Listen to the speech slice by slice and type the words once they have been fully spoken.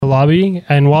lobby,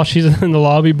 and while she's in the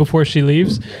lobby before she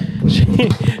leaves,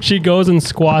 she goes and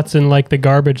squats in like the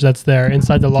garbage that's there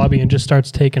inside the lobby and just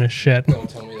starts taking a shit. Don't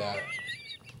tell me that.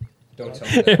 Don't tell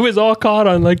me that. It was all caught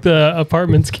on like the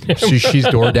apartment's camera. She's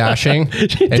door dashing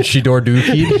and she door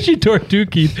dookied. She door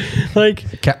dookied. Like,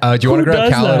 Do you want to grab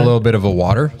does Khaled that? a little bit of a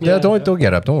water? Yeah, don't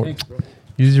get up. Don't worry.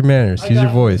 Use your manners. Use your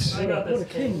voice. I got this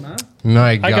king, man.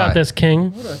 My God. I got this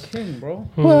king. What a king, bro.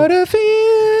 What a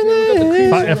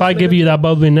feeling. If I give you that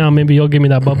bubbly now, maybe you'll give me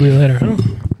that bubbly later. Huh?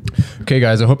 Okay,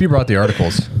 guys, I hope you brought the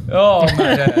articles. Oh,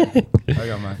 man. I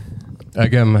got mine.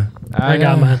 Again, I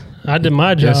got mine. I did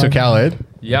my job. yeah, so Khaled,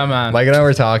 Yeah, man. Mike and I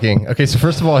were talking. Okay, so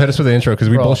first of all, hit us with the intro because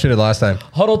we Bro. bullshitted last time.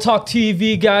 Huddle Talk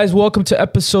TV, guys. Welcome to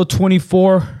episode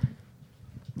 24.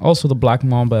 Also the Black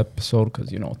Mamba episode because,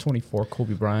 24,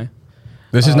 Kobe Bryant.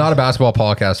 This is not a basketball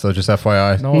podcast, though, just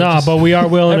FYI. No, Nah, just- but we are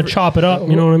willing to chop it up.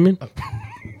 You know what I mean?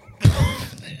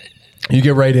 You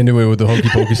get right into it with the hokey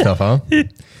pokey stuff, huh?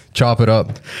 Chop it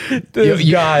up. This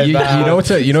guy, man. You know what's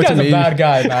This guy's amazing? a bad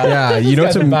guy, man. Yeah, This you know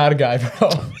guy's what's a bad guy, bro.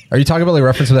 Are you talking about like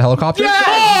reference to the helicopter?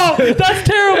 Oh, that's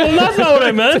terrible. That's not what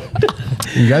I meant.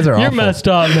 You guys are You're awful. messed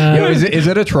up, man. Yo, is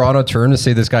it a Toronto term to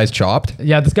say this guy's chopped?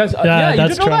 Yeah, this guy's... Yeah, you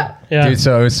that's didn't know true. that? Yeah. Dude,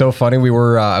 so it was so funny. We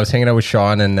were I was hanging out with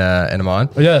Sean and Amon.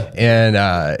 Yeah.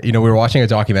 And we were watching a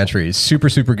documentary. It's super,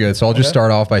 super good. So I'll just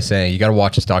start off by saying you got to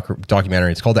watch this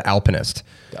documentary. It's called The Alpinist.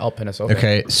 The Alpinist,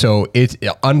 Okay, so it's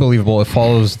unbelievable. It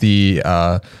follows the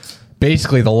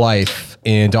basically the life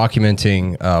in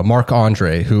documenting Marc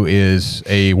Andre, who is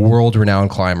a world-renowned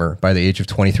climber by the age of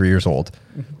 23 years old.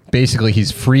 Basically,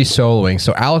 he's free soloing.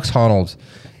 So Alex Honnold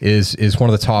is one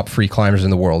of the top free climbers in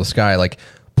the world. This guy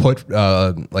put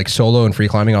solo and free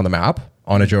climbing on the map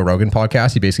on a Joe Rogan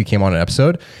podcast. He basically came on an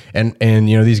episode, and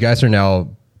these guys are now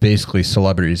basically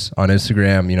celebrities on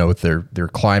Instagram, with their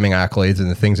climbing accolades and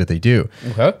the things that they do.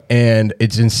 Okay. And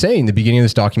it's insane. The beginning of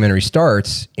this documentary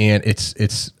starts, and it's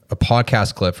a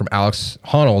podcast clip from Alex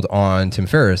Honnold on Tim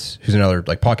Ferriss, who's another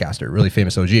podcaster, really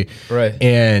famous OG. Right.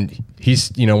 And he's,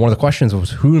 one of the questions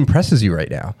was, who impresses you right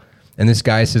now? And this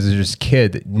guy says there's this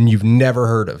kid that you've never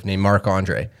heard of named Marc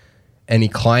Andre. And he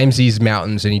climbs these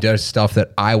mountains and he does stuff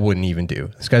that I wouldn't even do.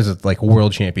 This guy's a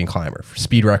world champion climber,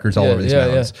 speed records all over these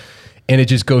mountains. Yeah. And it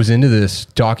just goes into this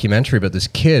documentary about this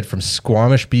kid from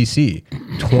Squamish, BC,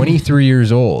 23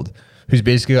 years old, who's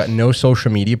basically got no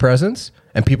social media presence,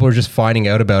 and people are just finding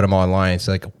out about him online. It's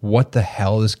like, what the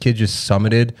hell? This kid just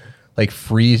summited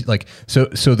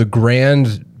so the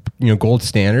grand gold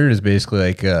standard is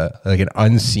basically an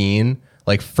unseen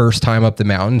first time up the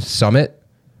mountain summit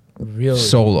Really?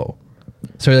 solo.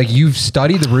 So you've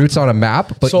studied the routes on a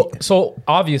map, but So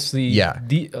obviously, Yeah.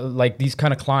 these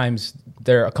kind of climbs,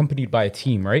 they're accompanied by a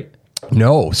team, right?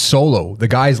 no, solo. The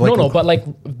guy's But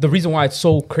the reason why it's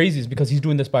so crazy is because he's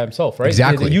doing this by himself, right?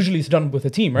 Exactly. Usually it's done with a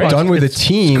team, right? done with a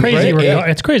team. Crazy. right?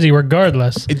 It's crazy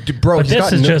regardless. Bro, But he's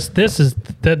got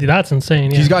that's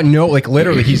insane. Yeah. He's got no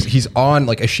literally he's on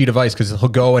a sheet of ice because he'll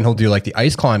go and he'll do the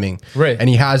ice climbing, Right. And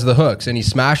he has the hooks and he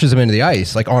smashes them into the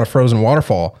ice on a frozen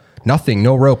waterfall. Nothing,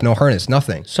 no rope, no harness,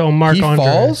 nothing. So Marc he Andre-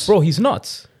 falls. Bro, he's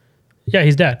nuts. Yeah,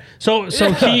 he's dead. So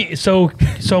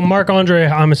Marc Andre,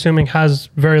 I'm assuming, has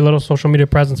very little social media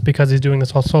presence because he's doing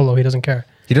this all solo. He doesn't care.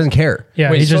 He doesn't care.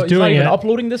 Yeah, Wait, he's just he's not doing even it.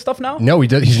 uploading this stuff now? No, he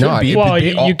does. He's not. be. Well,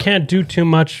 you can't do too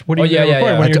much. What do you yeah, record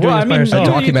yeah. when you're doing Well, this I by mean, A yourself?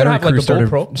 you could documentary have, crew the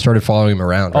GoPro. started following him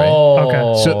around, right? Oh,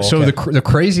 Okay. So the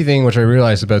crazy thing, which I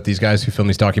realized about these guys who film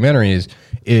these documentaries,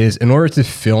 is in order to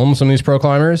film some of these pro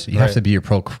climbers, you have Right. to be a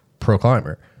pro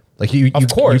climber. You Of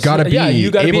course. you gotta be Yeah,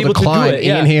 you gotta be able able to to do climb it,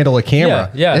 yeah. and handle a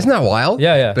camera. Yeah, yeah. Isn't that wild?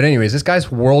 Yeah, yeah. But anyways, this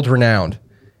guy's world renowned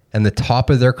and the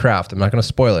top of their craft. I'm not going to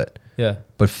spoil it. Yeah.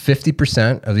 But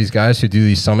 50% of these guys who do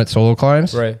these summit solo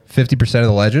climbs, Right. 50% of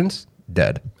the legends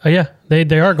dead. Yeah, they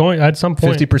are going at some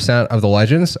point. 50% of the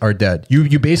legends are dead.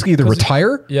 You basically either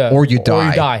retire Yeah. or you die. Or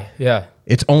you die, yeah.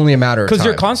 It's only a matter of time. Because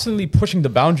you're constantly pushing the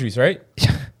boundaries, right?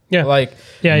 Yeah, Like,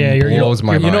 yeah. Blows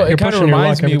my mind. it You're kind of pushing your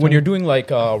reminds luck me every when time. you're doing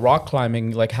rock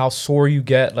climbing, how sore you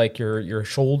get, your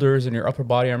shoulders and your upper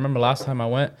body. I remember last time I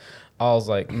went, I was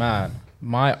like, man,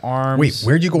 my arms. Wait,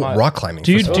 where'd you go rock climbing?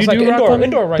 Do you It was do like rock indoor- climbing?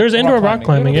 indoor rock- There's indoor rock rock climbing.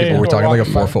 climbing. Yeah, Yeah, yeah. We're talking rock a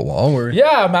climbing. 4-foot wall? Or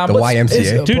Yeah, man. The but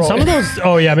YMCA. Dude, bro, some of those.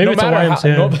 Oh yeah, maybe No it's a matter how-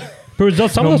 YMCA. no- Bro,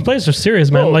 some of those places are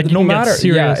serious, man. Bro, Like you no can get matter,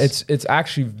 serious. it's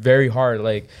actually very hard.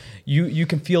 You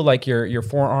can feel your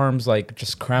forearms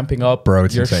just cramping up. Bro,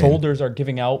 it's your insane. shoulders are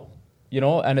giving out.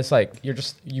 And it's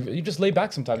you just lay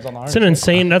back sometimes on the harness. It's an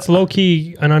insane. That's low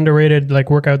key an underrated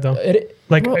workout though.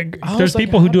 Bro, I There's was like,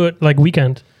 people who do it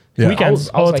weekends, Yeah. weekends I was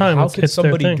all the like, time. How It's could their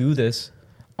somebody thing. do this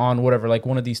on whatever,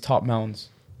 one of these top mountains?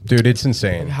 Dude, it's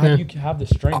insane. How do you have the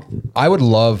strength?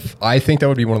 I think that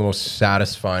would be one of the most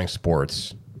satisfying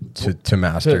sports to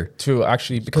master to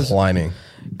actually because climbing.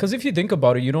 if you think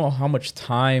about it, you know how much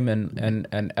time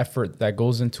and effort that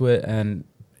goes into it, and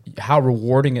how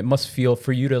rewarding it must feel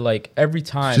for you to like every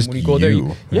time just when you go there.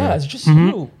 you. Yeah, it's just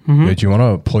you. Yeah, do you want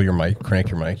to pull your mic, crank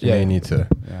your mic? You Yeah. may need to.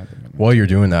 Yeah, While you're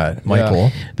doing that,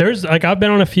 Michael, There's like I've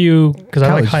been on a few because I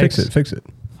like College, hikes. fix it.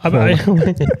 I've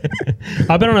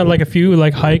been on like a few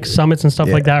like hikes, summits, and stuff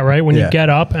like that. Right when you get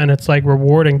up and it's like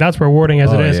rewarding. That's rewarding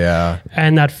as it is. Yeah.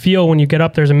 And that feel when you get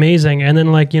up there is amazing. And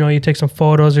then like you take some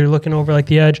photos, or you're looking over like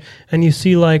the edge, and you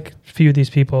see like a few of these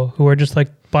people who are just like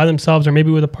by themselves, or maybe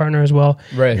with a partner as well.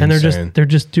 Right. And Insane. they're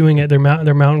just doing it. They're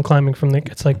mountain climbing from the.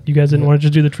 It's like you guys didn't want to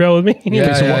just do the trail with me. Yeah.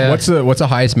 Okay, so what's the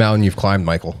highest mountain you've climbed,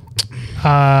 Michael?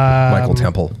 Michael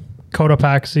Temple.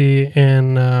 Cotopaxi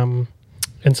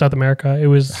in South America. It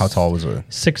was How tall was it?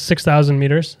 6,000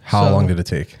 meters. How long did it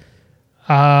take?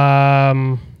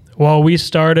 Well, we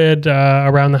started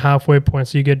around the halfway point,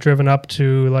 so you get driven up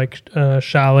to like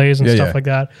chalets and stuff like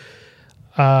that.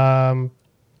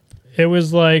 It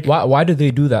was like Why did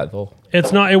they do that though?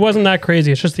 it wasn't that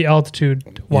crazy. It's just the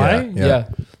altitude. Why? Yeah.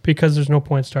 Because there's no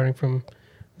point starting from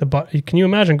the bottom. Can you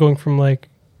imagine going from like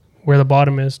where the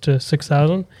bottom is to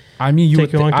 6,000? I mean, you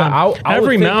Take would a long time. I would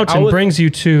Every think- mountain brings you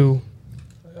to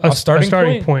a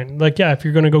starting point. Like, yeah, if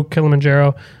you're going to go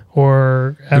Kilimanjaro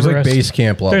or There's Everest, like base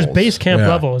camp levels. there's base camp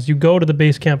levels. You go to the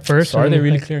base camp first. So are and they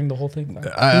really like, clearing the whole thing?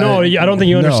 no, I don't think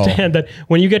you understand that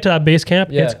when you get to that base camp,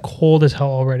 Yeah. it's cold as hell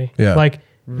already. Yeah. Like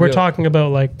we're Really? talking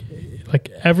about like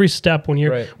every step when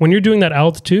you're Right. when you're doing that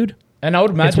altitude, And I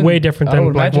would imagine way different I than,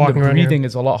 would like, imagine walking the around here. breathing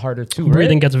is a lot harder too.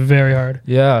 breathing right? gets very hard.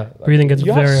 Yeah, Breathing gets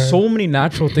you very have hard. so many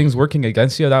natural things working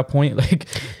against you at that point, like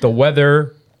the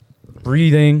weather,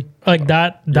 breathing, Like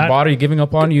that your body giving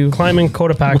up on you. climbing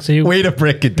Cotopaxi. Way to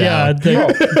break it yeah,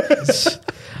 down.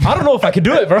 I don't know if I could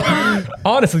do it, bro.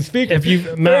 Honestly speaking, if you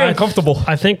very uncomfortable.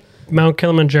 I think Mount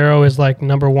Kilimanjaro is like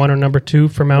number 1 or number 2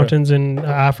 for mountains in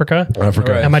Africa.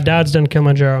 Africa. Right. And my dad's done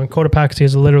Kilimanjaro, and Cotopaxi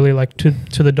is literally like to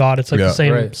the dot. It's like Yeah. the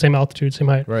same Right. same altitude, same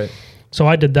height. Right. So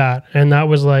I did that, and that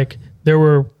was like there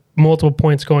were multiple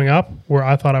points going up where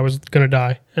I thought I was gonna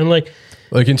die, and like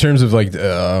Like in terms of like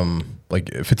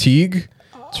fatigue,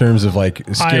 in terms of like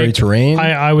scary terrain.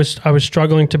 I was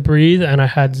struggling to breathe, and I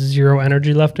had zero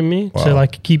energy left in me to Wow.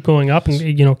 like keep going up and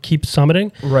keep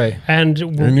summiting. Right. And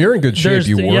And you're in good shape. there's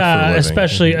You work for a living.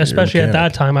 especially You're a at that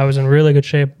mechanic. time I was in really good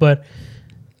shape, but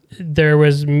there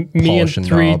was me and Polishing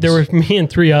three. knobs. There were me and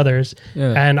 3 others,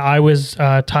 Yeah. and I was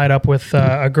tied up with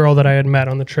a girl that I had met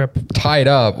on the trip. Tied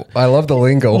up. I love the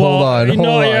lingo. Hold Well, on. no, Hold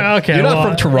on. yeah, okay, You're not well,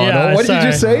 from Toronto. yeah, What did you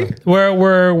just sorry. say?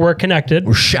 We're connected.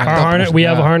 We're shacked Our up. harness, we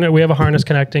have a Yeah. harness. We have a harness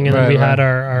connecting, and then Right, we right. had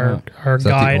our Is that the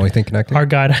guide. only thing connecting? Our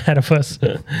guide ahead of us.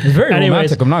 It's very Anyways.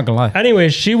 romantic. I'm not gonna lie.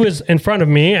 Anyways, she was in front of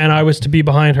me, and I was to be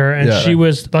behind her, and Yeah. she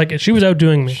was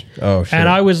outdoing me. Oh, shit. And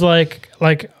I was like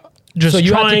just So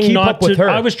you had to trying keep not up to. with her.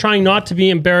 I was trying not to be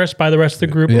embarrassed by the rest of the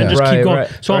group Yeah. and just Right, keep going. right,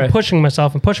 So I'm right. pushing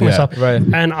myself and pushing Yeah. myself. Right.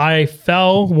 And I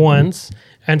fell once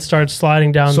and started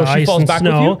sliding down So the she ice falls and back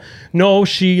with snow. you? No,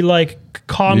 she like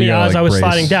caught me You gotta, as like, I was brace.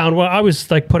 sliding down. Well, I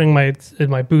was like putting my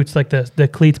boots, like the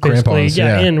cleats basically, Crampons,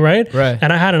 yeah. in, right? Right.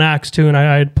 And I had an axe too, and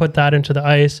I had put that into the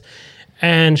ice.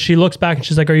 And she looks back and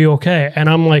she's like, "Are you okay?" And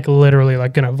I'm like, literally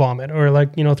like gonna vomit or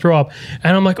like throw up.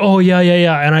 And I'm like, "Oh yeah."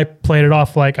 And I played it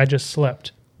off like I just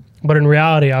slipped, but in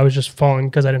reality, I was just falling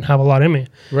because I didn't have a lot in me.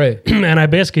 Right. And I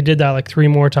basically did that like 3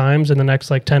 more times in the next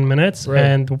like 10 minutes. Right.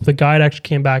 And the guide actually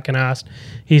came back and asked.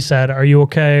 He said, "Are you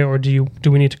okay, or do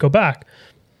we need to go back?"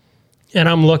 And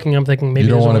I'm thinking maybe You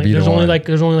don't there's wanna only, be the there's only one. like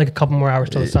there's only like a couple more hours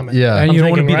till the summit. Yeah. And I'm you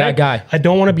don't wanna thinking, be that guy. I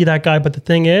don't want to be that guy, but the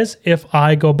thing is, if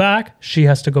I go back, she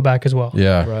has to go back as well.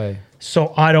 Yeah. Right.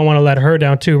 So I don't want to let her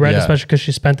down too, right? Yeah. Especially because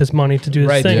she spent this money to do this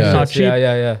Right. thing. Yeah. It's not cheap.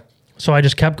 Yeah. So I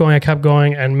just kept going. I kept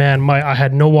going, and man, I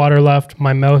had no water left.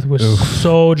 My mouth was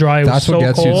so dry. It That's was what so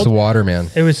gets you. It's cold. the water, man.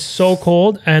 It was so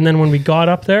cold, and then when we got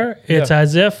up there, it's Yeah.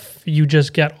 as if you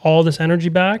just get all this energy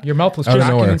back. Your mouth was Out of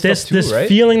cracking nowhere. and This stuff too, this right?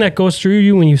 feeling that goes through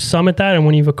you when you summit that, and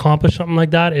when you've accomplished something like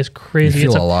that is crazy. You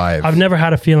feel It's alive. I've never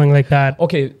had a feeling like that.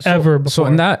 Okay, so, Ever So before.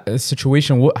 in that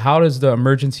situation, how does the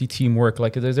emergency team work?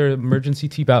 Like, is there an emergency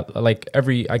team out? Like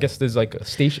I guess there's like a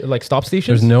station, like stop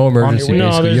stations. There's no on your emergency. way? No,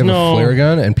 Basically, you there's have a no- flare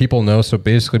gun, and people know. So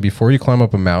basically, before you climb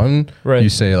up a mountain, Right. you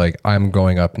say like, "I'm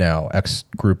going up now." X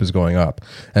group is going up,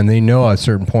 and they know at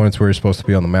certain points where you're supposed to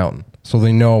be on the mountain. So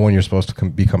they know when you're supposed to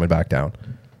be coming back down.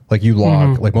 Like you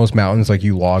log, like most mountains, like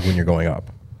you log when you're going up.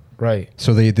 Right.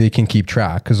 So they can keep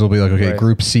track because they'll be like, okay, Right.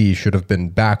 Group C should have been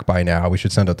back by now. We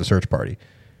should send out the search party,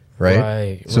 right?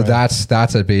 Right, So right.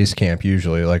 that's at base camp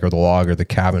usually, like or the log or the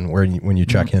cabin where when you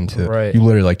check into, Right. you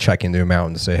literally like check into a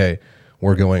mountain to say, hey,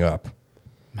 we're going up.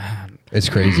 Man, It's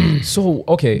crazy. So,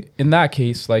 okay, in that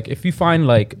case, like if you find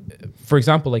like, for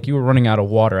example, like you were running out of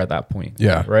water at that point.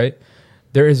 Yeah. Right?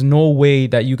 There is no way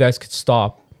that you guys could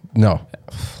stop. No,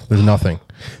 there's nothing.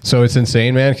 So it's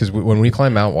insane, man, because when we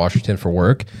climb Mount Washington for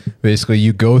work, basically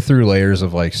you go through layers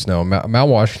of like snow. Mount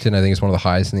Washington, I think, is one of the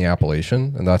highest in the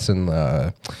Appalachian, and that's in,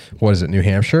 New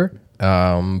Hampshire.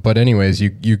 But anyways,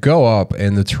 you go up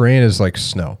and the terrain is like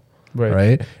snow.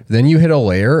 Right. Then you hit a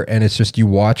layer and it's just, you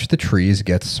watch the trees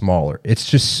get smaller. It's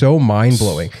just so mind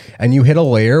blowing. And you hit a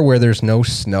layer where there's no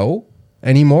snow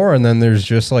anymore. And then there's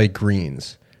just like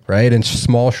greens, right? And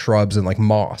small shrubs and like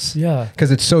moss. Yeah.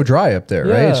 Because it's so dry up there,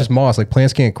 right? It's just moss. Like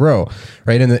plants can't grow,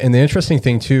 right? And the interesting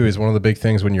thing too is one of the big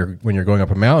things when you're going up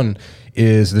a mountain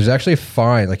is there's actually a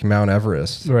fine, like Mount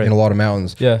Everest in a lot of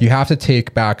mountains. Yeah. You have to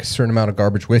take back a certain amount of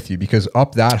garbage with you because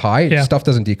up that high, stuff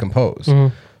doesn't decompose.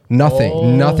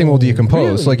 Nothing will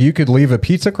decompose. Really? Like you could leave a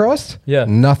pizza crust. Yeah.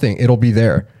 Nothing. It'll be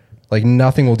there. Like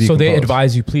nothing will decompose. So they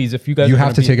advise you, please, if you guys You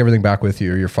have to take everything back with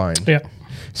you or you're fine. Yeah.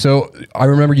 So I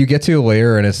remember you get to a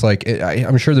layer and it's like,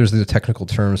 I'm sure there's the technical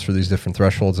terms for these different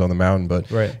thresholds on the mountain, but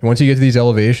once you get to these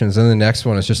elevations, then the next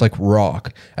one is just like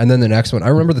rock. And then the next one, I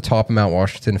remember the top of Mount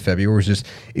Washington in February was just,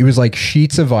 it was like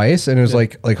sheets of ice and it was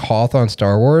like Hoth on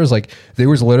Star Wars. Like there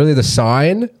was literally the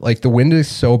sign, like the wind is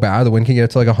so bad. The wind can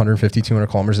get to like 150, 200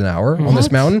 kilometers an hour on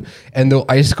this mountain. And the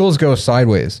icicles go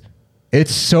sideways.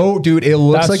 It's so, dude, it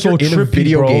looks like you're in a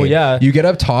video game. Yeah. You get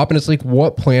up top and it's like,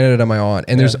 what planet am I on?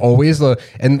 And there's always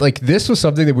and like this was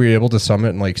something that we were able to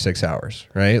summit in like 6 hours,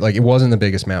 right? Like it wasn't the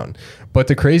biggest mountain. But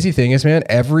the crazy thing is, man,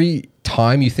 every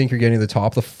time you think you're getting to the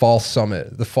top, the false summit,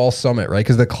 right?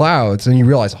 Because the clouds, and you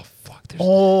realize, oh, fuck.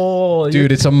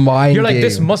 Dude, it's a mind You're like, game.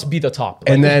 this must be the top.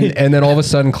 And then all of a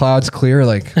sudden clouds clear,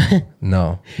 like,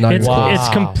 no, not even close. It's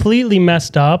completely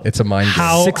messed up. It's a mind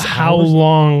game. How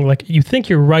long, like you think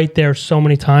you're right there so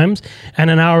many times and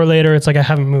an hour later it's like I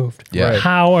haven't moved. Yeah.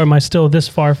 How am I still this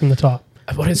far from the top?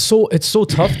 But it's so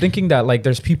tough thinking that like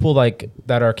there's people like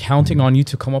that are counting on you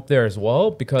to come up there as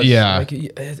well because like,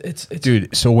 it's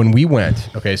dude. So when we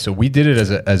went, okay, so we did it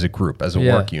as a group, as a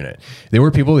work unit. There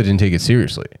were people that didn't take it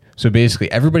seriously. So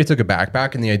basically everybody took a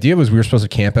backpack and the idea was we were supposed to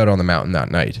camp out on the mountain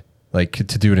that night, like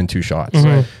to do it in 2 shots.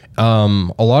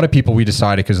 A lot of people, we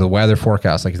decided because of the weather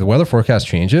forecast, like if the weather forecast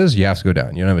changes, you have to go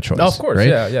down. You don't have a choice. Of course, right?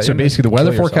 yeah. So basically the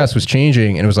weather forecast was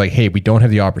changing and it was like, hey, we don't have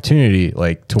the opportunity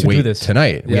like to wait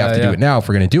tonight. We have to do it now if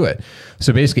we're going to do it.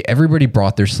 So basically everybody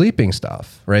brought their sleeping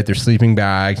stuff, right? Their sleeping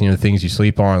bags, the things you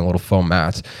sleep on, little foam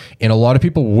mats. And a lot of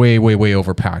people way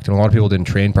overpacked and a lot of people didn't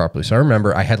train properly. So I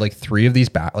remember I had like 3 of these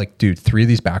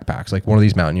backpacks, like one of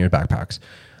these mountaineer backpacks,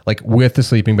 like with the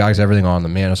sleeping bags, everything on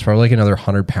them, man, it was probably like another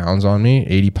 100 pounds on me,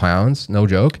 80 pounds, no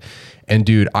joke. And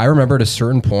dude, I remember at a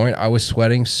certain point, I was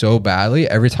sweating so badly.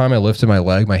 Every time I lifted my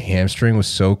leg, my hamstring was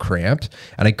so cramped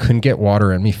and I couldn't get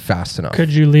water in me fast enough. Could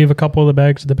you leave a couple of the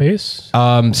bags at the base?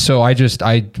 So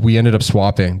we ended up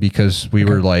swapping because we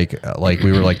were like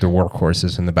we were like the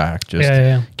workhorses in the back, just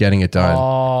getting it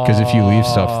done. Because if you leave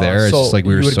stuff there, it's just like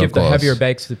we were so close. You would give the heavier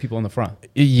bags to the people in the front.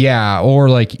 Yeah, or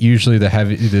like usually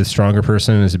the stronger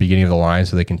person is the beginning of the line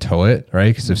so they can tow it,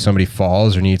 right? Because if somebody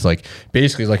falls or needs like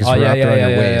basically like it's wrapped around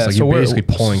your waist, like you're basically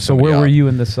pulling. So where were you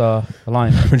in this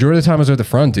line? Majority of the time I was at the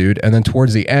front, dude, and then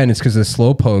towards the end, it's because the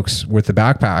slow pokes with the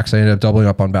backpacks. I ended up doubling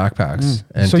up on backpacks.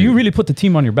 And so you really put the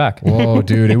team on your back. Whoa,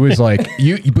 dude, it was like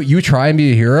you try and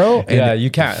be a hero. And yeah, you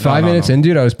can't. 5 minutes in,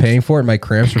 dude, I was paying for it. And my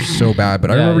cramps were so bad,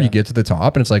 but I remember you get to the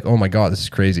top and it's like, oh my god, this is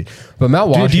crazy. But Mount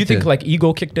Washington, do you think like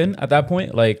ego kicked in at that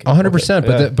point? Like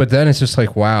 100%. But then it's just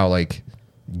like, wow, like.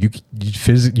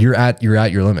 You're at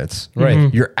your limits, right?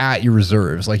 Mm-hmm. You're at your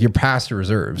reserves, like you're past your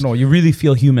reserves. No, you really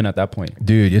feel human at that point,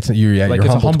 dude. You're like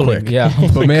it's humbling, quick. Yeah.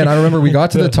 But man, I remember we got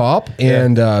to the top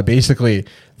and basically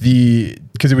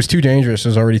because it was too dangerous, it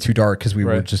was already too dark because we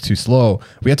were just too slow.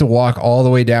 We had to walk all the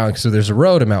way down. So there's a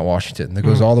road in Mount Washington that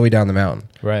goes all the way down the mountain.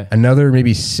 Right. Another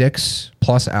maybe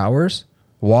 6+ hours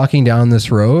walking down this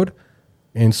road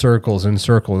in circles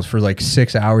for like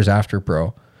 6 hours after,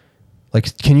 bro.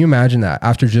 Like, can you imagine that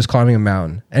after just climbing a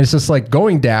mountain? And it's just like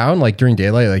going down, like during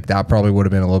daylight, like that probably would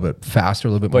have been a little bit faster,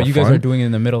 a little bit more fun. But you guys are doing it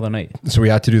in the middle of the night. So we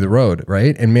had to do the road,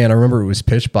 right? And man, I remember it was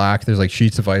pitch black. There's like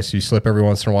sheets of ice. So you slip every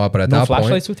once in a while. But at that point. No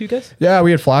flashlights with you guys? Yeah,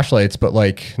 we had flashlights, but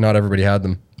like not everybody had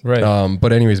them. Right.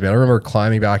 But anyways, man, I remember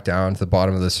climbing back down to the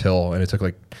bottom of this hill and it took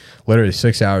like literally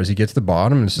 6 hours. You get to the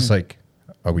bottom and it's just like,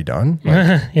 are we done?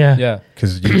 Like, yeah.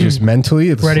 Because you just mentally.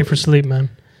 It's ready for sleep, man.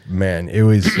 Man, it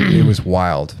was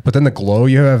wild. But then the glow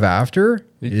you have after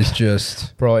is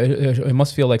just... Bro, it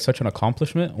must feel like such an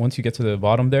accomplishment once you get to the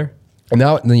bottom there. And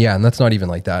now, and that's not even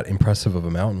like that impressive of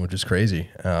a mountain, which is crazy.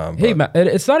 Hey, man,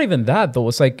 it's not even that though.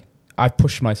 It's like, I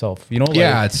pushed myself. You know, like,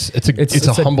 Yeah, it's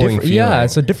a humbling different- feeling. Yeah,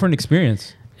 it's a different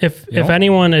experience. If You know?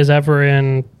 anyone is ever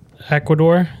in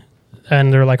Ecuador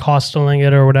and they're like hosteling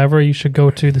it or whatever, you should go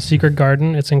to the Secret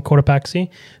Garden. It's in Cotopaxi,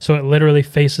 so it literally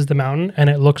faces the mountain and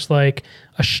it looks like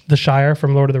the Shire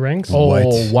from Lord of the Rings. Oh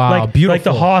What? wow, like, beautiful! Like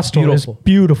the hostel beautiful. is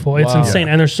beautiful. It's Wow. insane,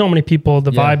 and there's so many people.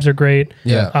 The Yeah. vibes are great.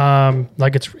 Yeah.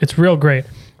 Like it's real great.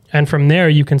 And from there,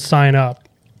 you can sign up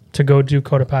to go do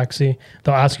Cotopaxi.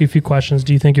 They'll ask you a few questions.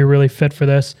 Do you think you're really fit for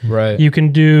this? Right. You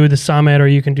can do the summit or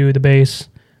you can do the base.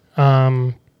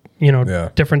 Yeah.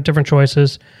 Different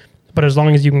choices. But as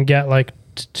long as you can get like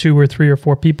 2 or 3 or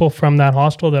 4 people from that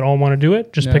hostel that all want to do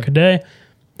it, just Yeah. pick a day.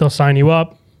 They'll sign you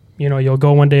up. You'll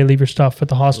go one day, leave your stuff at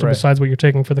the hostel Right. besides what you're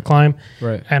taking for the climb.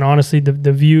 Right. And honestly,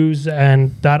 the views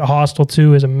and that hostel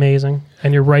too is amazing.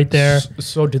 And you're right there.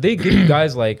 So did they give you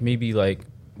guys like maybe like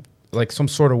some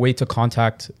sort of way to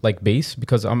contact like base?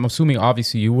 Because I'm assuming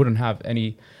obviously you wouldn't have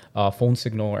any phone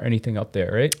signal or anything up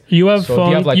there, right? You have So do you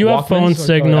phone. have, like, You have Walkmans phone or- I mean,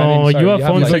 signal. sorry, You have you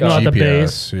have, phone like, signal a at the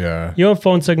GPS, base. Yeah. You have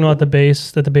phone signal at the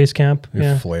base camp. Your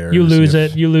Yeah. flares, You lose you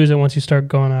have- it. You lose it once you start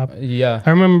going up. Yeah. I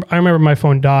remember my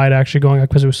phone died actually going up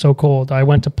because it was so cold. I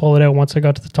went to pull it out once I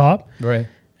got to the top, Right.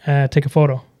 take a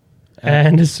photo.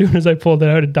 And as soon as I pulled it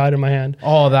out, it died in my hand.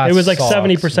 Oh, that It was like sucks,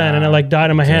 70%, and it man. like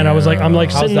died in my hand. I was like, I'm like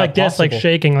How's sitting that like this, like possible?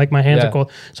 shaking, like my hands Yeah. are cold.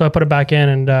 So I put it back in,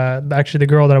 and actually the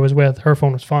girl that I was with, her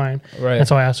phone was fine. Right. And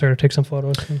so I asked her to take some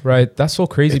photos. Right. That's so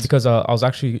crazy because I was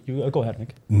actually go ahead,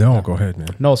 Nick. No, go ahead, man.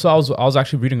 No, so I was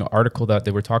actually reading an article that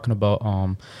they were talking about.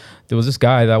 There was this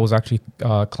guy that was actually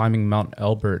climbing Mount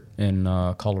Elbert in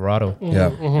Colorado.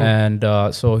 Yeah. And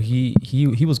so he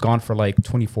was gone for like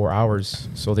 24 hours.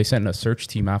 So they sent a search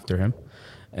team after him,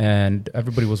 and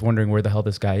everybody was wondering where the hell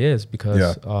this guy is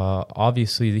because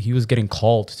obviously he was getting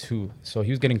called too. So he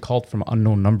was getting called from an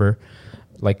unknown number,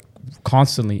 like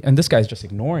constantly, and this guy's just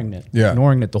ignoring it,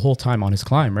 the whole time on his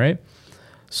climb, right?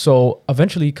 So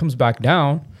eventually he comes back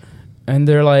down, and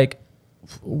they're like,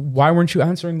 "Why weren't you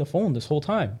answering the phone this whole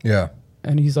time?" Yeah.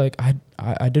 And he's like,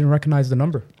 I didn't recognize the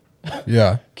number.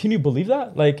 Yeah. Can you believe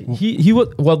that? Like he was,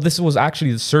 well, this was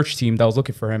actually the search team that was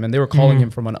looking for him, and they were calling him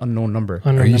from an unknown number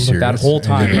Are you serious? that whole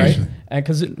time, right? And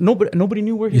because nobody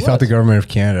knew where he You was. thought the government of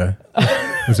Canada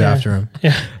was after him.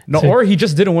 Yeah. No, See, or he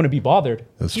just didn't want to be bothered.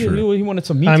 That's he true. knew he wanted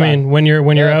some me I time. mean, when you're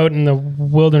Yeah. out in the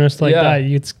wilderness like Yeah.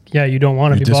 that, you don't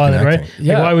want to You're be bothered, right? disconnecting.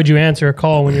 Yeah. Like, why would you answer a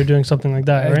call when you're doing something like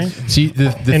that, right? See, the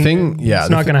And thing, yeah. it's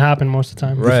the not going to happen most of the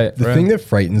time. Right. The thing that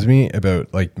frightens me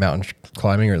about like mountain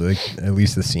climbing, or like at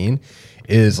least the scene,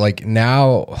 is like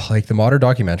now like the modern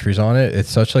documentaries on it. It's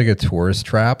such like a tourist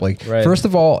trap. Like Right. first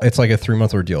of all, it's like a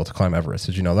 3-month ordeal to climb Everest.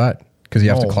 Did you know that? Because you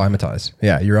have to No. climatize.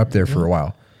 Yeah, you're up there for a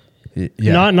while.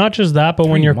 Yeah. Not just that, but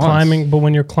when 3 you're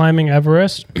months. climbing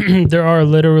Everest, there are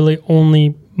literally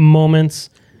only moments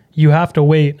you have to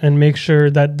wait and make sure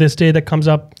that this day that comes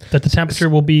up, that the temperature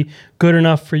will be good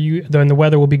enough for you, then the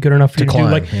weather will be good enough for To you to climb,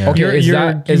 do. Like, yeah. Okay,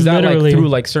 is that like literally- through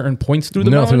like certain points through the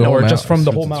No, mountain, through the whole or mountain. just from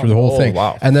the whole through mountain? the whole thing.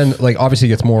 Wow. And then like obviously it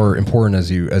gets more important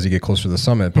as you get closer to the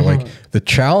summit. But like the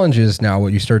challenge is now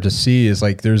what you start to see is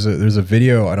like there's a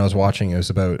video, and I was watching, it was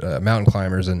about mountain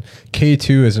climbers, and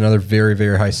K2 is another very,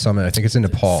 very high summit. I think it's in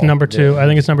Nepal. It's number 2. I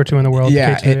think it's number 2 in the world.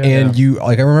 Yeah, K2, and you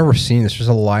like I remember seeing this. There's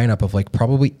a lineup of like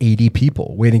probably 80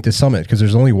 people waiting to summit because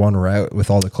there's only one route with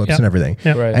all the clips Yep. and everything.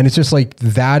 Yep. Right. And it's just like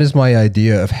that is my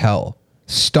idea of hell.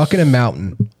 Stuck in a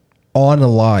mountain on a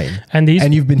line, And these-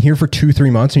 you've been here for 2-3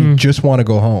 months and you just want to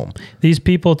go home. These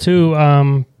people too,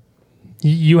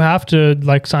 you have to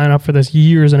like sign up for this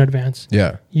years in advance.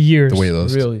 Yeah, Years. the wait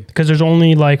list. Really? Because there's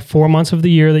only like 4 months of the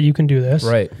year that you can do this.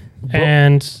 Right.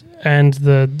 And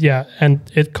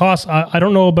it costs, I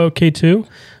don't know about K2,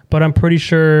 but I'm pretty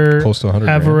sure Close to 100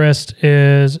 grand. Everest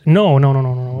is no.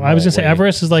 I was gonna say way.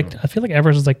 Everest is like, I feel like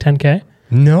Everest is like 10K.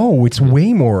 No, it's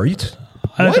way more. Are you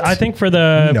what? I think for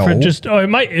the No. for just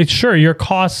it's sure your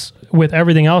costs with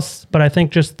everything else, but I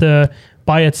think just the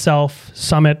by itself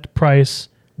summit price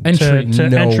Entry. to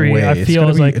no entry, way. I feel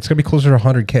is like it's gonna be closer to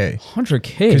 100K.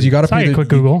 100K. Because you got to Sorry, pay the quick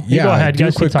Google. You Yeah, go ahead, do a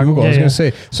guys, keep quick talking. Google. I was Yeah, going to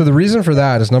say. So the reason for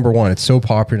that is number one, it's so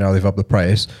popular now. They've upped the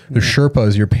price. The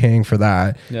Sherpas, you're paying for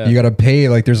that. Yeah. You got to pay.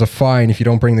 Like, there's a fine if you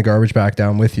don't bring the garbage back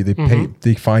down with you. They pay.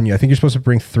 They fine you. I think you're supposed to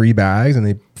bring 3 bags, and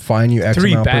they fine you X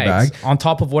 3 amount bags per bag. on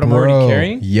top of what I'm Bro, already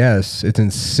carrying. yes, it's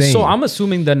insane. So I'm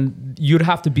assuming then you'd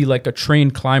have to be like a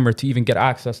trained climber to even get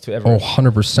access to Oh, Everest.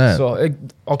 100%. So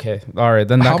okay, all right,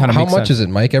 then that kind of how makes much sense. is it,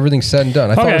 Mike? Everything's said and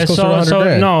done. I thought it was closer to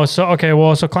 100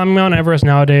 grand. So climbing Mount Everest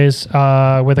nowadays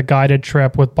with a guided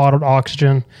trip with bottled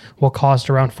oxygen will cost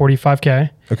around 45K,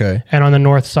 Okay. and on the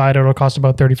north side it'll cost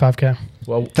about 35K.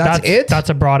 Well, That's it? That's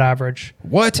a broad average.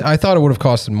 What? I thought it would have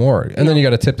costed more. And then you got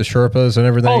to tip the Sherpas and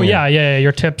everything. Oh yeah.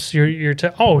 Your tips, your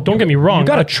oh, don't get me wrong. you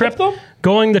got a a trip them?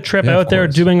 Going the trip Yeah, out of there,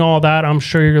 course. doing all that. I'm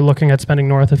sure you're looking at spending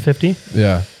north of 50.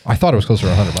 Yeah. I thought it was closer to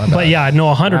 100. My bad. But yeah, no,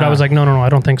 100. I was like, no, I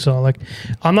don't think so. Like,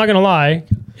 I'm not gonna lie.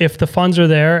 If the funds are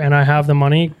there and I have the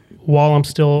money, while I'm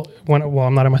still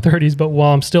I'm not in my 30s, but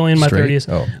while I'm still in my Straight? 30s,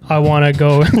 Oh. I want to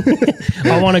go.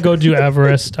 I want to go do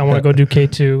Everest. I want to go do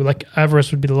K2. Like Everest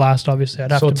would be the last. Obviously,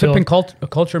 I'd have So to tipping build.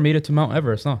 culture made it to Mount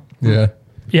Everest, huh? Yeah.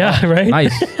 Yeah, right.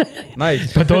 Nice,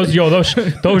 nice. But those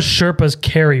Sherpas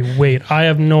carry weight. I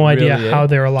have no idea Really, how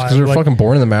they're alive. Because they're Like, fucking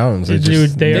born in the mountains. They dude,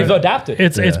 just, they They've are- adapted.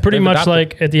 It's pretty They've much adapted.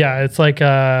 like it's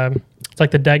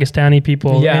like the Dagestani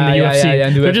people in the UFC.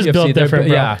 and the They're just UFC, built different,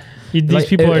 bro. Yeah. These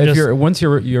people are if just once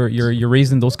you're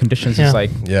raised in those conditions, Yeah. it's like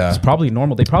Yeah. it's probably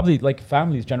normal. They probably like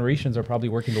families, generations are probably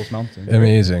working those mountains.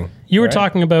 amazing. You were Right.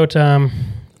 talking about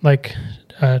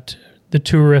the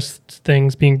tourist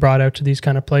things being brought out to these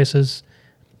kind of places,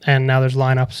 and now there's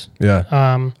lineups. Yeah.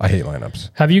 I hate lineups.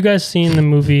 Have you guys seen the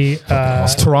movie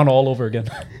It's Toronto all over again.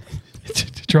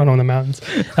 Toronto in the Mountains?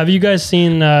 Have you guys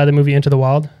seen the movie Into the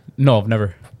Wild? No, I've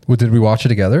never. Well, did we watch it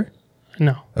together?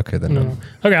 No. Okay, then No. no.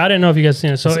 Okay, I didn't know if you guys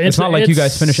seen it. So It's not like you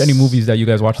guys finish any movies that you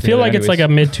guys watch. I feel like it's like a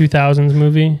mid 2000s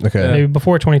movie. Okay. Maybe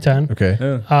before 2010. Okay.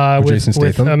 Yeah. With Jason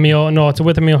Statham? It's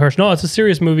with Emil Hirsch. No, it's a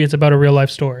serious movie. It's about a real life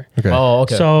story. Okay. Oh,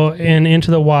 okay. So in Into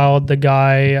the Wild, the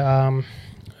guy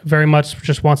very much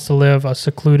just wants to live a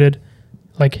secluded,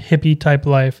 like hippie type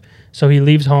life. So he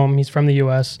leaves home. He's from the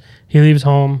U.S. He leaves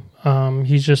home.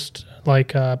 He's just like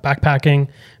backpacking,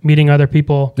 meeting other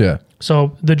people. Yeah.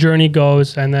 So the journey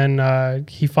goes, and then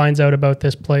he finds out about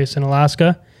this place in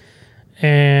Alaska.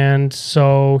 And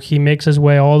so he makes his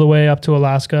way all the way up to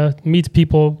Alaska, meets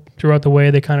people throughout the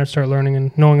way. They kind of start learning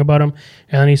and knowing about him.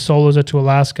 And then he solos it to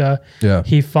Alaska. Yeah.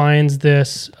 He finds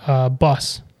this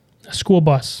bus, a school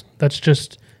bus that's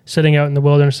just sitting out in the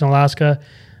wilderness in Alaska.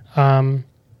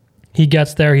 He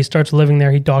gets there. He starts living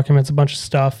there. He documents a bunch of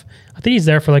stuff. I think he's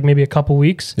there for like maybe a couple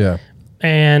weeks. Yeah.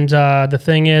 And the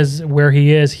thing is, where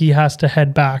he is, he has to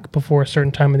head back before a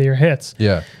certain time of the year hits.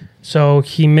 Yeah. So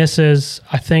he misses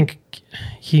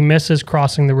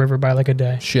crossing the river by like a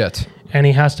day. Shit. And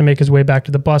he has to make his way back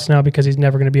to the bus now because he's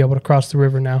never going to be able to cross the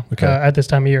river now. Okay. At this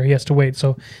time of year, he has to wait.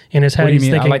 So in his head, What do you he's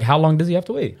mean? thinking Like, how long does he have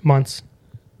to wait? months.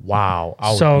 Wow.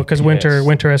 So because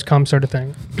winter has come, sort of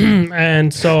thing.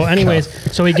 And so, anyways,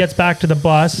 so he gets back to the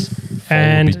bus,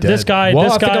 and be dead. this guy,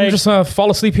 Well, I think I'm just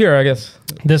fall asleep here, I guess.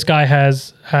 this guy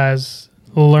has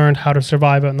learned how to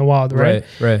survive out in the wild, right?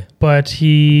 Right. But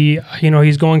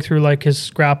he's going through like his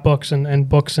scrapbooks and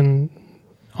books and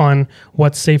on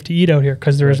what's safe to eat out here,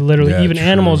 because there's literally Yeah, even true.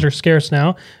 animals are scarce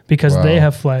now because Wow. they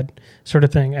have fled, sort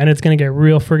of thing, and it's going to get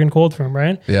real friggin' cold for him,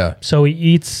 right? Yeah. So he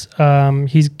eats.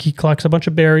 He collects a bunch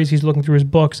of berries. He's looking through his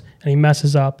books, and he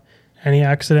messes up, and he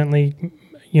accidentally,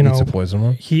 It's a poison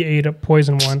one. he ate a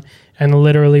poison one, and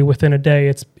literally within a day,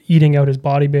 it's eating out his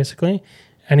body basically,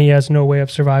 and he has no way of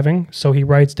surviving. So he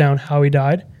writes down how he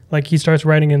died. Like he starts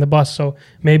writing in the bus. So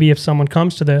maybe if someone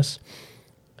comes to this,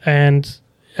 and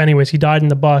anyways, he died in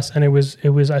the bus, and it was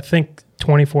I think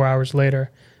 24 hours later.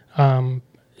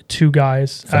 Two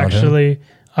guys Found him? actually.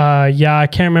 I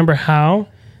can't remember how,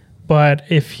 but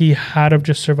if he had have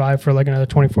just survived for like another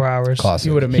 24 hours, Classic.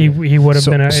 You would have he made would have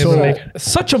So- been able so- to make it.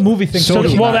 such a movie thing. So to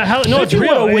he- do. Well, no, it's you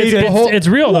real. would've It's, waited it's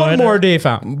real though. one more day,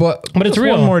 fam. But But it's Just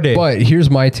real. One more day. But here's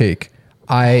my take.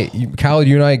 Cal,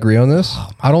 you and I agree on this.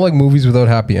 I don't like movies without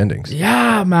happy endings.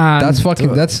 Yeah, man. That's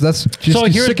fucking. That's just So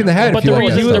here's- sick in the head. but if you the like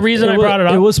that reason- stuff. the reason I brought it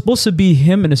up- It was supposed to be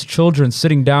him and his children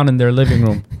sitting down in their living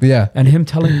room Yeah. and him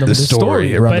telling them the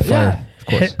story around But the fire. yeah. Of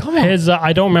course. Come on. His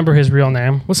I don't remember his real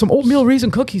name, with some oatmeal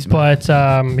raisin cookies, man. but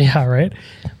yeah, right.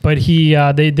 But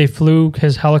they flew.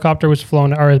 His helicopter was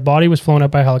flown, or his body was flown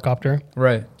up by a helicopter,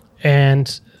 Right.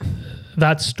 and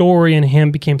that story and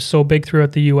him became so big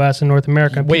throughout the U.S. and North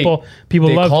America. Wait, People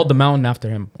they loved. called the mountain after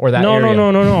him or that no, area.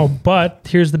 no. But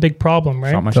here's the big problem,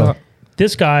 right? Shot my So- shot.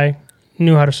 This guy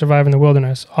knew how to survive in the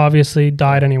wilderness. Obviously,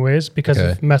 died anyways because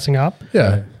Okay. of messing up.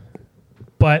 Yeah.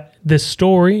 But this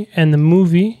story and the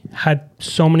movie had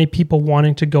so many people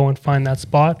wanting to go and find that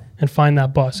spot and find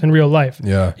that bus in real life.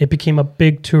 Yeah. It became a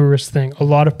big tourist thing. A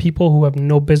lot of people who have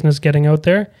no business getting out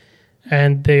there,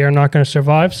 and they are not going to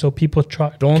survive. So people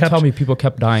Don't tell me people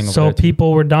kept dying over So there, too.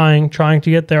 people were dying trying to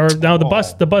get there. Now the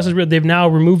bus is real. They've now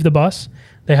removed the bus.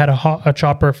 They had a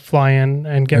chopper fly in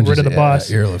and get And rid of just, the bus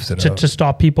airlifted out. to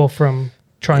stop people from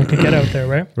trying to get out there,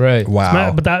 right? Right.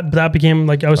 Wow. But that became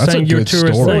like I was That's saying, a your good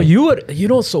tourist story. thing. You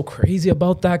know what's so crazy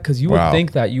about that? Because you would Wow.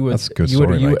 think that you would, That's a good you would,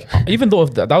 story, you Mike. would, even though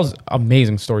if that was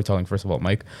amazing storytelling, first of all,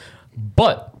 Mike.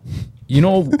 But you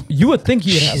know, you would think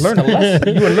you would learn a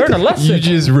lesson. You would learn a lesson. You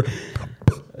just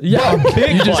yeah,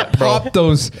 big you just butt, bro. pop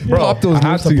those Bro, I had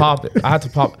lips to together. pop it. I had to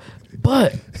pop.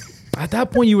 But at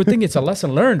that point, you would think it's a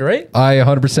lesson learned, right? I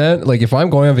 100%. Like if I'm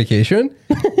going on vacation,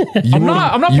 I'm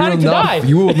not planning to die.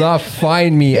 You will not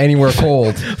find me anywhere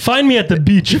cold. Find me at the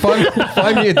beach. Find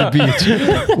me at the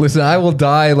beach. Listen, I will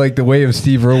die like the way of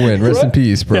Steve Irwin. Rest in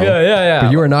peace, bro. Yeah.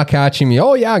 But you are not catching me.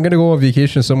 Oh yeah, I'm gonna go on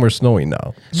vacation somewhere snowy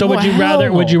now. So No, would you hell rather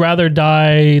no. would you rather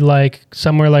die like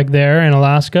somewhere like there in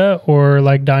Alaska or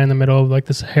like die in the middle of like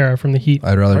the Sahara from the heat?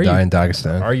 I'd rather Are die you- in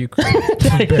Dagestan. Are you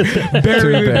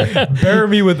bury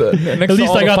me with next At to least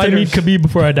all I the got to meet fighters. Khabib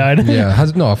before I died. Yeah,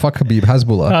 fuck Khabib,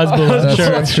 Hezbollah. Hezbollah. That's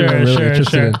Sure, what sure, I'm really sure,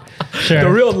 interested sure, in. sure. The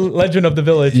real legend of the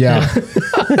village. Yeah.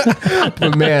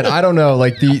 But man, I don't know.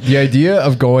 Like the idea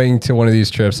of going to one of these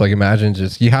trips, like imagine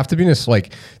just, you have to be in this,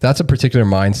 like, that's a particular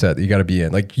mindset that you got to be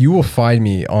in. Like you will find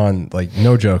me on, like,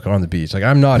 no joke, on the beach. Like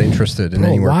I'm not interested in Bro,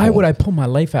 anywhere why cold. would I put my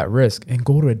life at risk and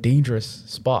go to a dangerous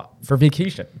spot for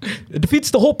vacation? It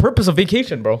defeats the whole purpose of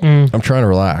vacation, bro. I'm trying to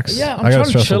relax. Yeah, I'm I got trying a to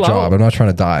stressful chill job. out. I'm not trying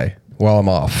to die while I'm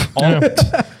off.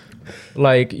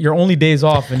 Like your only days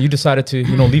off, and you decided to,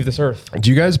 leave this earth. Do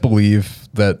you guys believe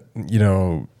that,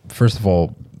 first of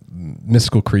all,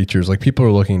 mystical creatures, like people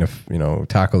are looking to,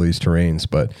 tackle these terrains,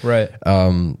 but Right.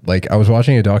 like I was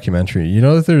watching a documentary,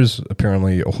 that there's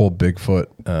apparently a whole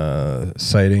Bigfoot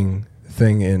sighting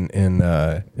thing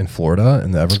in Florida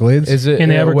in the Everglades? Is it In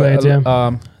the Everglades, yeah.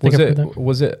 Was I've heard it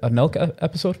was it a Nelk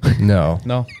episode? No.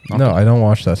 No. No, I don't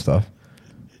watch that stuff.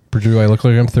 Do I look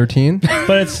like I'm 13?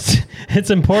 But it's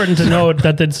important to note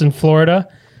that it's in Florida,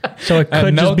 so it could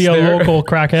And just be a Nelk's there. local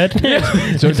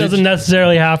crackhead. So It doesn't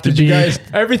necessarily have to did be. you guys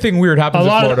Everything weird happens a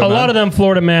lot, in Florida. a lot of them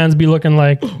Florida mans be looking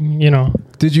like,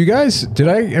 did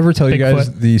I ever tell you guys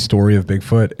Bigfoot. the story of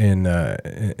Bigfoot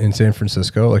in San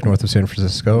Francisco, like north of San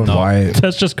Francisco, and why?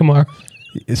 that's just Kamar.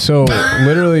 So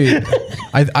literally,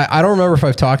 I don't remember if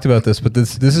I've talked about this, but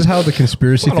this is how the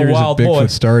conspiracy What a theories of wild Bigfoot boy.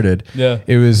 started. Yeah.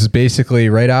 It was basically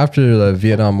right after the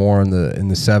Vietnam War in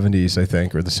the 70s, I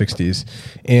think, or the 60s,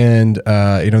 and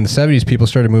in the 70s, people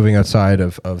started moving outside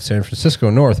of San Francisco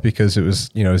north because it was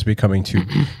it was becoming too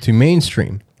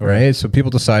mainstream. Right, so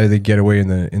people decided they'd get away in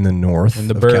the north In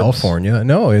the of burbs. California.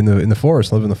 No, in the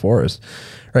forest, live in the forest.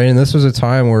 Right, and this was a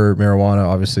time where marijuana,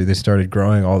 obviously, they started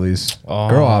growing all these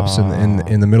grow ops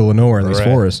in the middle of nowhere in these Right.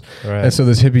 forests, Right. and so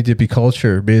this hippy dippy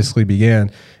culture basically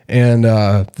began. And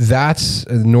that's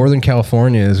Northern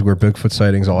California is where Bigfoot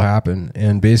sightings all happen.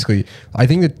 And basically, I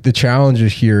think that the challenge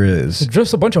here is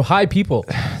just a bunch of high people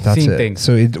that's seeing it. things.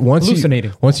 So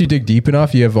Hallucinating. once you dig deep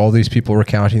enough, you have all these people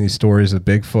recounting these stories of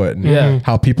Bigfoot and Yeah.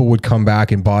 how people would come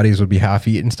back and bodies would be half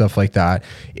eaten, stuff like that.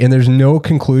 And there's no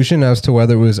conclusion as to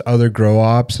whether it was other grow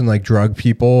ops and like drug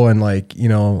people and like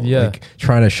like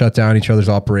trying to shut down each other's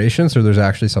operations, or there's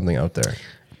actually something out there.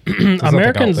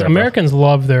 Americans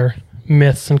love their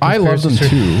myths and I love them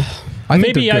conspiracy too. I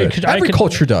think Maybe they're I good. could- I Every could-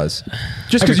 culture does.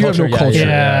 Just because Every you have no culture, culture,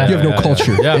 yeah, you have no yeah,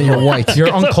 culture, yeah. and you're white. You're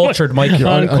uncultured, Mike. You're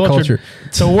uncultured.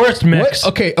 It's the worst mix.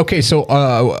 What? Okay. So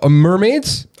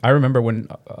mermaids, I remember when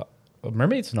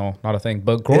mermaids, no, not a thing.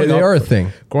 But growing they up, are a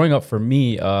thing. Growing up for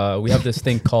me, we have this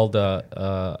thing called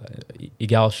Igal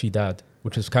Shidad,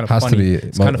 which is kind of Has to funny. be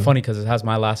It's kind of funny because it has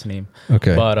my last name.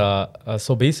 Okay. But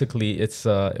so basically, it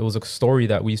was a story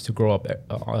that we used to grow up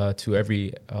to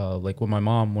every like when my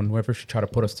mom, whenever she tried to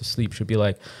put us to sleep, she'd be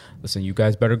like, "Listen, you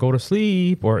guys better go to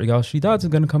sleep, or Igal Shidad's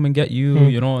gonna come and get you,"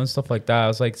 and stuff like that. It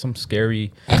was like some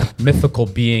scary mythical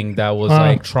being that was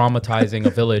like traumatizing a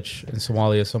village in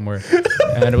Somalia somewhere,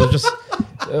 and it was just.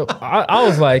 I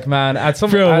was like, man, at some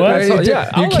Bro, what?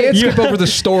 You can't skip over the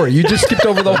story. You just skipped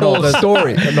over the whole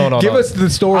story. No. Give us the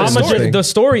story. The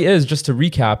story is, just to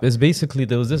recap, is basically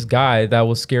there was this guy that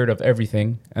was scared of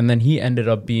everything, and then he ended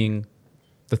up being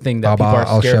the thing that Baba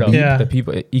people are scared of. al-Shabi. Yeah. The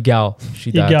people, Igal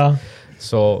Shidad. Igal.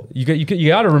 So you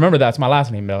got to remember that's my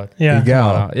last name, though. Yeah.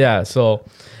 Igal. Yeah. So.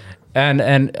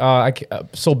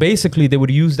 So basically they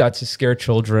would use that to scare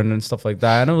children and stuff like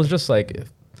that, and it was just like,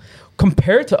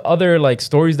 compared to other like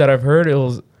stories that I've heard,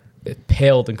 it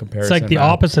paled in comparison. It's like the man.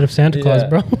 opposite of Santa Claus,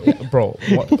 bro. Yeah, bro.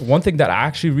 One thing that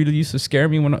actually really used to scare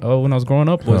me when I was growing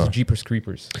up was Jeepers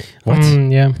Creepers. What?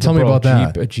 Yeah. Tell me about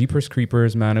that. Jeepers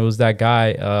Creepers, man. It was that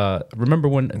guy. Remember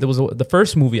when there was the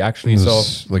first movie actually?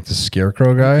 Like the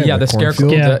scarecrow guy. Yeah, in the scarecrow.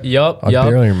 Yeah. Yup. I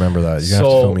barely remember that. You have to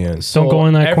fill me in. Don't go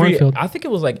in that cornfield. I think it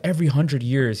was like every 100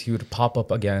 years he would pop up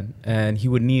again, and he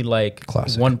would need like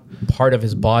Classic. one part of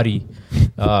his body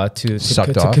to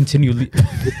Sucked off? continue.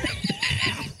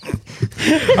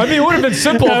 I mean, it would have been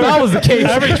simple if that was the case.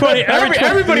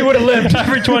 Everybody would have lived.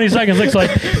 Every 20 seconds looks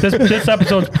like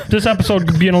this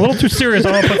episode being a little too serious.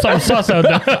 I'm gonna put some sauce out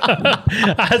there.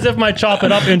 As if my chop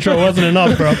it up intro wasn't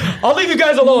enough, bro. I'll leave you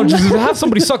guys alone. Just have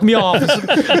somebody suck me off.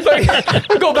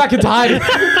 I'll go back into hiding. A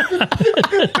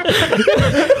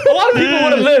lot of people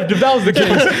would have lived if that was the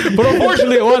case, but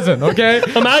unfortunately it wasn't. Okay.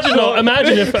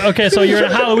 Imagine if so you're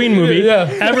in a Halloween movie. Yeah.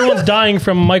 Everyone's dying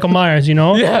from Michael Myers. You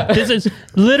know. Yeah. This is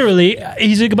literally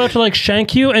he's about to like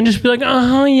shank you and just be like,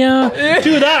 yeah,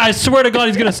 do that. I swear to God,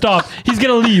 he's gonna stop. He's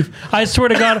gonna leave. I swear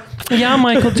to God, yeah,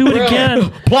 Michael, do it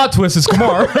again. Plot twist is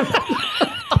Kumar.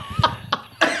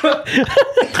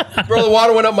 Bro, the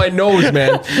water went up my nose,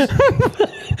 man.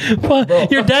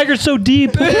 Your dagger's so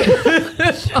deep.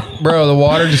 Bro, the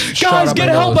water just shot Guys, up get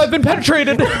my help! nose. I've been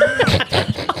penetrated.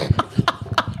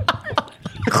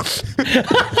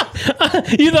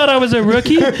 You thought I was a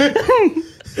rookie?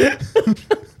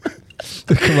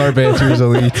 The Kumar banter is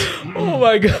elite. Oh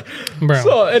my God, Bro.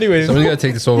 So, anyways, Somebody's got to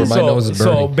take this over. My nose is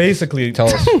burning. So basically, Tell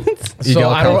us. so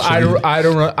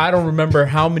I don't remember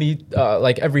how many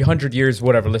like every 100 years,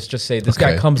 whatever. Let's just say this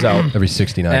guy comes out every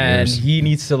 69 and years. he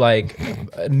needs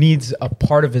to needs a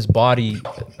part of his body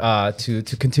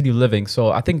to continue living.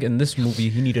 So I think in this movie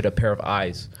he needed a pair of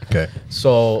eyes. Okay.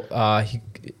 So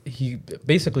he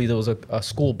basically, there was a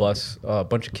school bus, a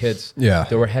bunch of kids. Yeah.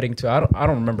 They were heading to, I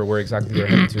don't remember where exactly they were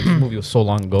heading to. This movie was so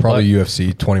long ago. Probably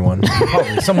UFC 21.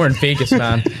 Probably somewhere in Vegas,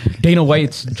 man. Dana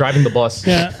White's driving the bus.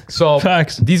 Yeah. So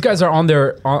Facts. these guys are on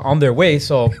their way.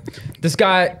 So this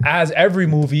guy, as every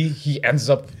movie, he ends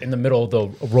up in the middle of the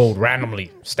road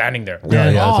randomly, standing there. Yeah,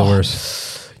 Like, it's the "Oh,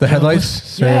 worst. The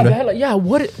headlights. yeah, the headlight. Yeah,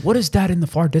 what is that in the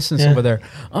far distance over there?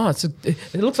 Oh, it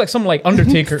looks like some like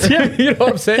Undertaker. You know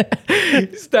what I'm saying?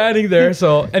 He's standing there.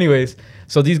 So, anyways,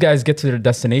 so these guys get to their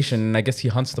destination, and I guess he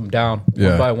hunts them down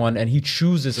one by one, and he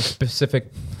chooses a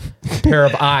specific pair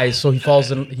of eyes. So he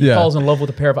falls in love with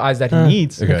a pair of eyes that he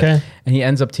needs. Okay. And he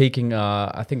ends up taking,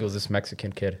 I think it was this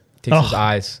Mexican kid, takes his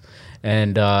eyes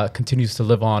and continues to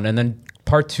live on. And then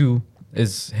part 2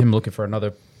 is him looking for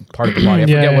another part of the body. I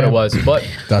forget what it was, but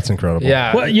That's incredible.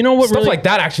 yeah. Well, you know what Stuff really- like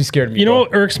that actually scared me. You know bro.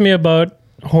 what irks me about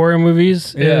horror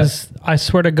movies is, I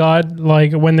swear to God,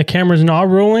 like when the camera's not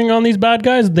rolling on these bad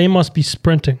guys, they must be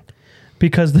sprinting.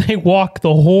 Because they walk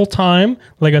the whole time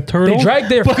like a turtle. They drag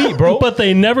their feet, bro. But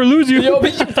they never lose you. Yo,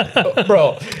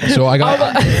 bro. So I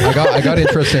got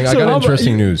interesting. I got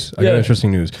interesting news. I got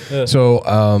interesting news. So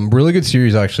really good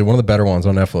series actually. One of the better ones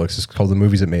on Netflix is called The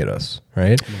Movies That Made Us.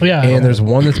 Right. Yeah. And there's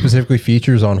one that specifically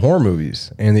features on horror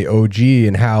movies and the OG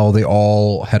and how they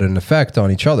all had an effect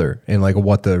on each other and like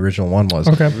what the original one was.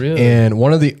 Okay. Really? And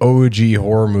one of the OG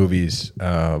horror movies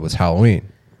was Halloween.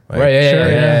 Right,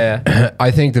 yeah.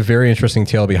 I think the very interesting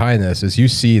tale behind this is you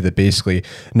see that basically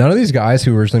none of these guys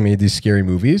who originally made these scary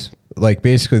movies, like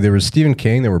basically there was Stephen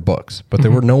King, there were books, but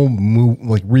there were no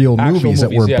real movies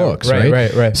that were books,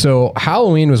 right? Right. So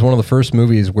Halloween was one of the first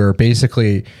movies where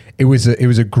basically it was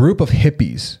a group of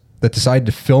hippies that decided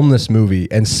to film this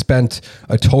movie and spent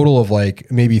a total of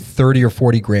like maybe 30 or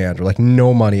 40 grand or like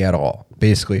no money at all.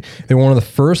 Basically, they were one of the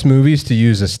first movies to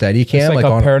use a Steadicam, It's like a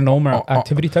on paranormal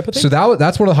activity type of thing. So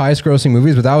that's one of the highest grossing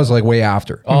movies, but that was like way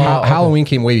after. Halloween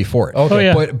came way before it. Okay.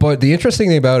 Oh, yeah. But the interesting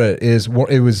thing about it is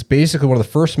it was basically one of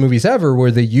the first movies ever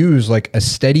where they used like a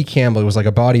Steadicam, but it was like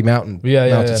a body mounted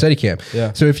Steadicam.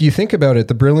 Yeah. So if you think about it,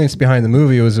 the brilliance behind the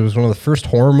movie was it was one of the first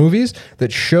horror movies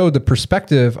that showed the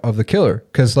perspective of the killer.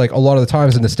 Because like a lot of the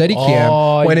times in the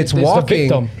Steadicam, when it's the walking,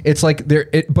 victim. it's like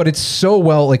but it's so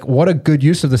well like what a good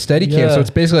use of the Steadicam. Yeah. So it's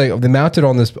basically like they mounted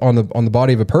on the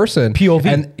body of a person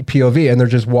POV and they're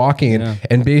just walking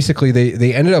and basically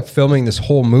they ended up filming this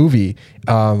whole movie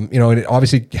and it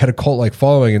obviously had a cult like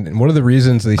following and one of the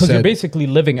reasons they said you're basically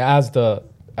living as the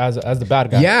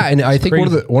bad guy. Yeah, and I think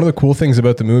one of the cool things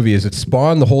about the movie is it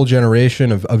spawned the whole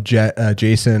generation of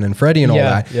Jason and Freddy and all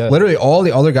that. Yeah. Literally, all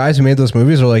the other guys who made those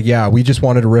movies are like, yeah, we just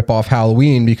wanted to rip off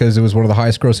Halloween because it was one of the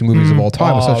highest grossing movies of all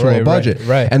time with such a low budget.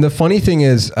 Right. And the funny thing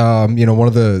is, one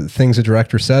of the things the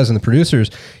director says and the producers,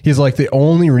 he's like, the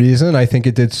only reason I think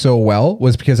it did so well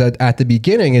was because at the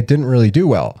beginning it didn't really do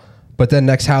well. But then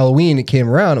next Halloween it came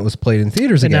around, it was played in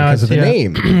theaters again because of the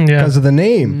name. Because of the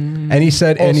name. And he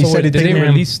said did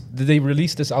they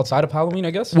release this outside of Halloween,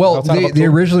 I guess? Well, they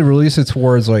originally released it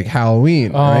towards like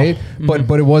Halloween, right?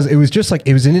 But it was just like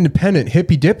it was an independent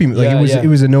hippy dippy like it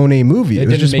was a no-name movie. It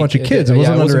was just a bunch of kids. It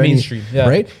wasn't under any mainstream,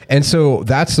 right? And so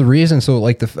that's the reason. So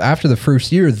like after the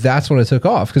first year, that's when it took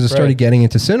off because it started getting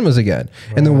into cinemas again.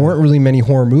 And there weren't really many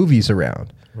horror movies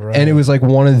around. And it was like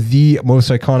one of the most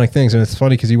iconic things. And it's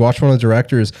funny because you watch one of the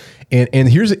directors, and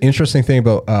here's the interesting thing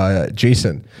about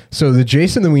Jason. So the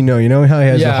Jason that we know, you know how he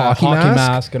has the hockey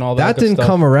mask and all that. That didn't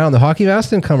come around. The hockey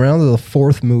mask didn't come around to the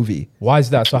 4th movie. Why is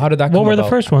that? So how did that come What were about? the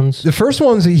first ones? The first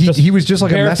ones, he was just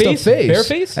like a messed up face. Bare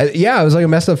face? Yeah, it was like a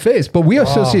messed up face. But we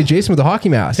associate Jason with the hockey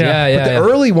mask. Yeah. But the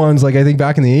early ones, like I think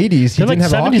back in the 80s, he They're didn't like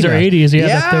have a hockey 70s or mask. 80s. Yeah,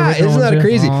 Yeah, isn't that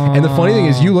crazy? And the funny thing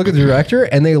is, you look at the director,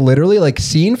 and they literally, like,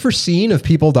 scene for scene of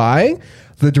people dying,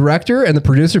 the director and the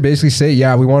producer basically say,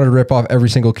 yeah, we wanted to rip off every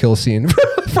single kill scene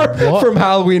from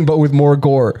Halloween, but with more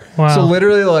gore. Wow. So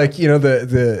literally, like, you know,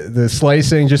 the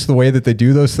slicing, just the way that they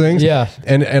do those things. Yeah.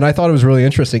 And I thought it was really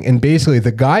interesting. And basically,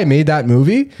 the guy made that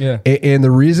movie. Yeah. And the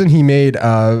reason he made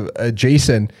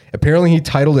Jason, apparently he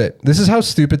titled it, this is how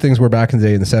stupid things were back in the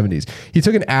day in the 70s. He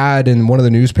took an ad in one of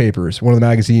the newspapers, one of the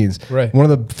magazines, Right. one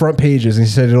of the front pages, and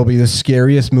he said it'll be the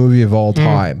scariest movie of all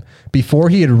time. Before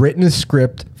he had written a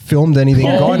script, filmed anything,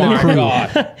 gotten a crew.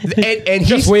 And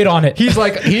Just wait on it. He's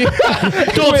like,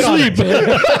 Don't sleep.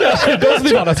 Don't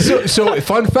sleep on us. so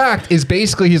fun fact is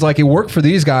basically he's like, it worked for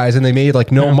these guys and they made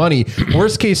like no money.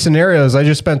 Worst case scenario is I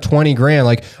just spent 20 grand.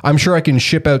 Like, I'm sure I can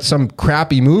ship out some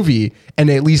crappy movie and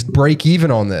at least break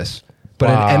even on this. But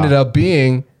Wow. it ended up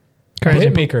being Crazy.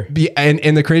 Hitmaker.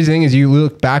 and the crazy thing is you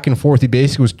look back and forth, he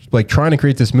basically was like trying to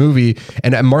create this movie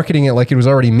and marketing it like it was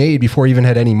already made before he even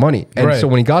had any money. And Right. so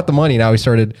when he got the money, now he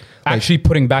started like, Actually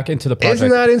putting back into the project. Isn't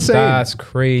that insane? That's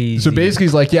crazy. so basically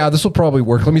he's like, yeah, this will probably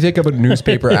work. Let me take up a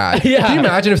newspaper ad. Yeah. Can you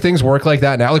imagine if things work like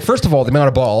that now? Like, first of all, the amount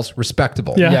of balls,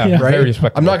 respectable. Yeah. yeah, Right? very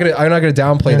respectable. I'm not gonna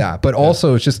downplay that, but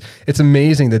also it's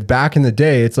amazing that back in the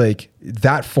day, it's like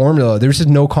that formula. There's just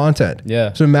no content.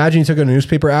 Yeah. So imagine you took a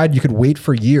newspaper ad, you could wait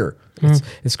for a year.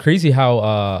 It's crazy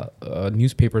how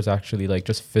newspapers actually like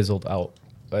just fizzled out.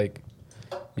 Like,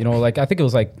 you know, like I think it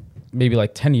was like maybe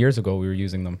like 10 years ago we were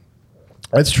using them.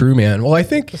 That's true, man. Well, I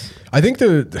think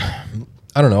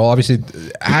I don't know. Obviously,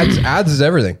 ads is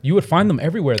everything. You would find them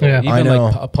everywhere though. Yeah. Even I know.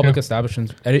 like public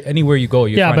establishments, anywhere you go.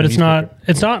 You Yeah, find but a it's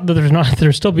newspaper. not that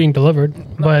they're still being delivered,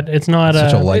 but it's not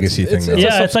Such a legacy it's- thing. it's-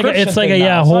 though. yeah, it's like subscription it's like thing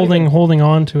now. It's not holding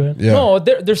on to it. Yeah. No,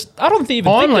 there's. I don't even think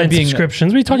Online they're being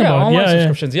subscriptions. What are you talking yeah, about? online Yeah,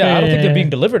 subscriptions. Yeah, I don't think they're being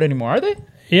delivered anymore. Are they?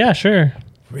 Yeah, sure.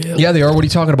 Really? Yeah, they are. What are you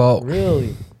talking about?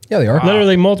 Really? Yeah, they are.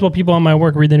 Literally, multiple people on my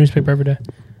work read the newspaper every day.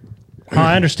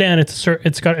 I understand it's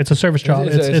a service job.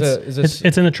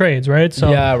 It's in the trades, right? So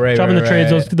Yeah, right, job in the right,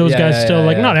 trades. right. Those Yeah, guys yeah, still yeah,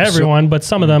 like yeah. not everyone, but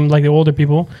some of them, like the older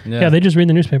people. Yeah. Yeah, they just read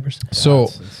the newspapers. So,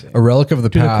 That's insane. a relic of the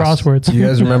Do the past. crosswords. You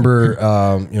guys remember,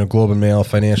 Globe and Mail,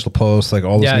 Financial Post, like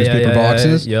all those newspaper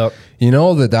boxes? Yep. You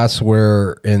know that's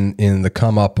where in the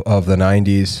come up of the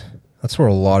 90s, that's where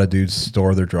a lot of dudes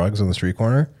store their drugs on the street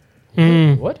corner.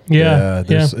 What? Yeah,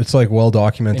 yeah. It's like well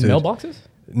documented. In mailboxes?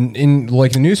 In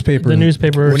like the newspaper. The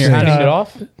newspaper. When you're handing it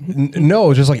off?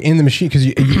 No, just like in the machine. Because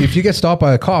if you get stopped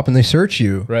by a cop and they search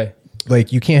you, Right.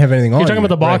 like you can't have anything on You're talking you.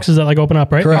 about the boxes that like open up,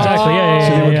 right? Correct. Exactly. Yeah, yeah, So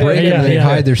they yeah, would yeah, break yeah, it and yeah, they'd yeah.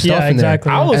 hide their stuff Yeah, in there.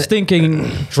 exactly. I was thinking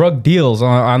drug deals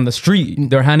on the street.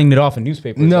 They're handing it off in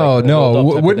newspapers. No, like, no, rolled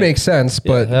up type would of thing. make sense,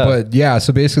 but Yeah. but yeah.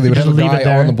 So basically, they would Just have a leave it guy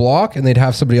there. on the block, and they'd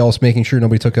have somebody else making sure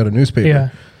nobody took out a newspaper. Yeah.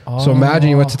 So imagine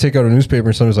you went to take out a newspaper,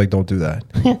 and somebody's like, "Don't do that."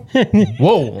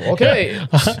 Whoa. Okay.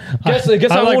 guess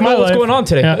I I like won't my know what's life. going on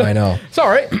today. Yeah. I know. It's all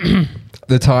right.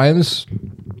 The times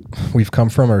we've come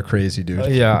from are crazy, dude.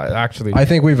 Yeah, actually. I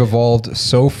think we've evolved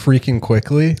so freaking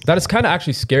quickly. That is kind of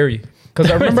actually scary. Because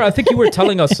I remember, I think you were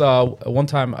telling us one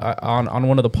time on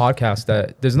one of the podcasts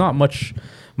that there's not much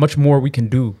more we can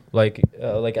do, like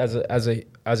as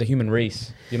a human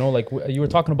race. You know, like you were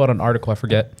talking about an article, I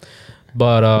forget,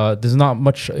 but there's not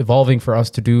much evolving for us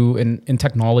to do in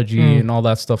technology and all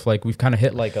that stuff. Like we've kind of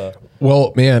hit like a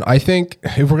Well, man, I think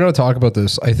if we're going to talk about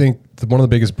this, I think one of the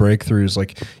biggest breakthroughs,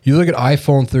 like you look at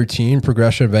iPhone 13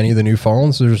 progression of any of the new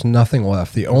phones, there's nothing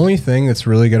left. The only thing that's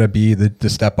really going to be the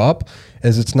step up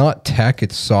is it's not tech,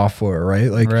 it's software,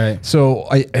 right? Like, Right. So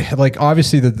I like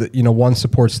obviously the one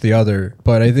supports the other,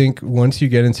 but I think once you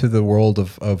get into the world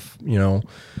of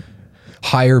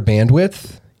higher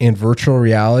bandwidth and virtual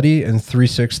reality and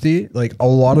 360, like a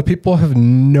lot of people have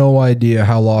no idea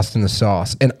how lost in the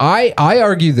sauce. And I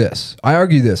argue this,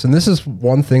 and this is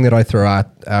one thing that I throw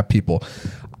at people.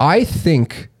 I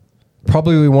think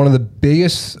probably one of the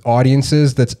biggest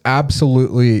audiences that's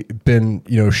absolutely been,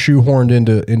 shoehorned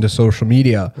into social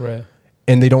media. Right.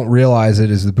 And they don't realize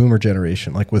it is the boomer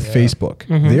generation, like with Facebook.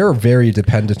 They are very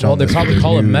dependent on they this probably for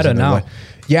call it news Meta and they're now. like-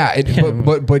 yeah,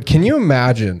 but can you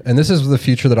imagine? And this is the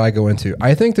future that I go into.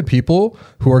 I think the people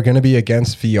who are going to be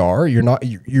against VR,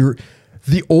 you're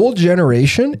the old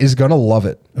generation is going to love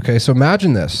it. Okay, so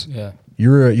imagine this. Yeah.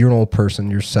 You're an old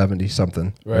person. You're 70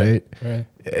 something, right? Right.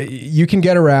 You can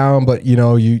get around, but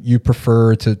you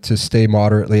prefer to stay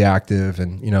moderately active,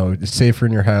 and it's safer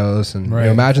in your house. And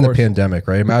imagine the pandemic,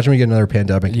 right? Imagine we get another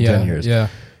pandemic in 10 years. Yeah.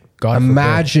 God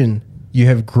imagine you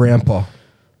have grandpa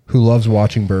who loves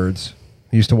watching birds.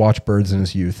 He used to watch birds in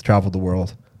his youth, traveled the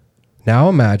world. Now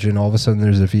imagine all of a sudden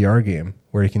there's a VR game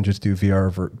where he can just do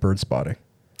VR bird spotting.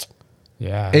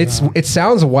 Yeah, it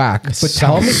sounds whack, but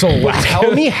tell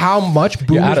me how much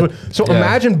boomers.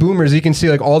 Imagine boomers. You can see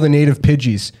like all the native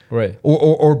Pidgeys, right,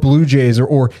 or blue jays,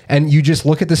 and you just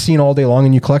look at the scene all day long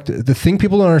and you collect. The thing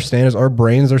people don't understand is our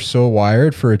brains are so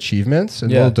wired for achievements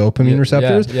and little dopamine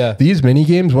receptors. Yeah. These mini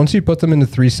games, once you put them into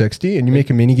 360 and you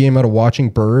make a mini game out of watching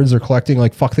birds or collecting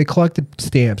they collected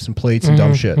stamps and plates and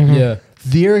dumb shit. Yeah.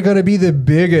 They're going to be the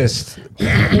biggest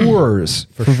whores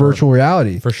for virtual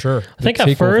reality. For sure. I think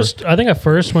at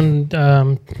first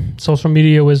when social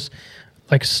media was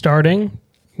like starting,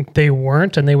 they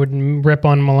weren't, and they would rip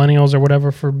on millennials or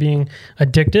whatever for being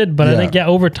addicted. But I think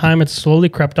over time it's slowly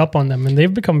crept up on them, and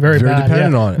they've become very bad.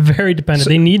 Dependent on it. Very dependent.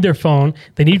 They need their phone.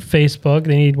 They need Facebook.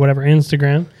 They need whatever,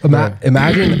 Instagram.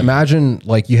 Imagine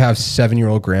like you have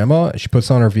 7-year-old grandma. She puts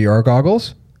on her VR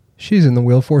goggles. She's in the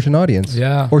Wheel of Fortune audience.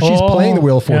 Yeah. Or she's playing the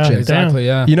Wheel of Fortune. Yeah, exactly,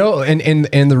 yeah.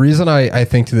 And the reason I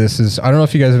think to this is, I don't know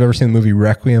if you guys have ever seen the movie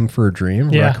Requiem for a Dream.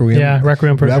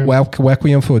 Requiem for a Dream.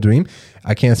 Requiem for a Dream.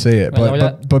 I can't say it.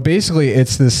 But basically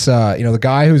it's this, the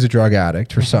guy who's a drug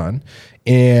addict, her son,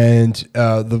 and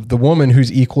the woman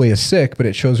who's equally as sick, but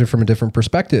it shows her from a different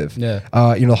perspective. Yeah.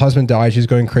 The husband died. She's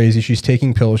going crazy. She's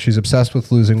taking pills. She's obsessed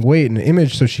with losing weight and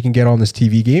image so she can get on this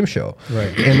TV game show.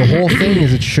 Right. And the whole thing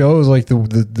is it shows like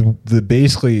the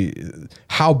basically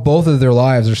how both of their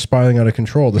lives are spiraling out of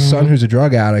control. The son who's a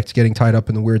drug addict getting tied up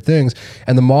in the weird things,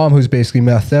 and the mom who's basically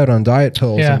methed out on diet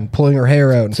pills and pulling her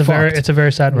hair out. It's a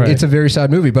very sad movie. It's a very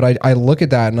sad movie. But I look at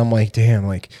that and I'm like, damn,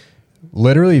 like.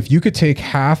 Literally, if you could take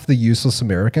half the useless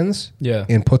Americans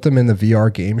and put them in the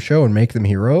VR game show and make them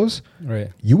heroes,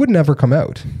 you would never come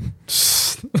out.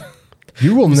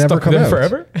 You will never come out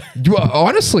forever.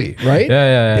 Honestly, right?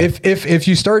 Yeah. If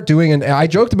you start doing, and I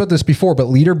joked about this before, but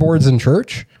leaderboards in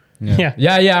church. I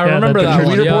remember that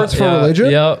one. Leaderboards for religion.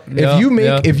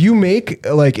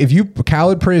 If you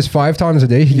Khaled prays 5 times a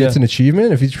day, he gets an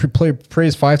achievement. If he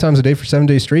prays 5 times a day for 7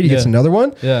 days straight, he gets another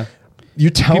one. Yeah. You're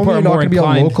telling me you're not going to be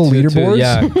on local leaderboards?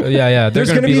 Yeah. There's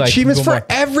going to be achievements for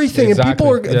everything, and people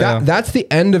are. That's the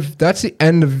end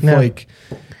of like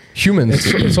humans.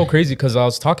 It's so crazy because I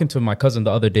was talking to my cousin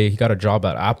the other day. He got a job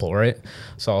at Apple, right?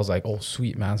 So I was like, "Oh,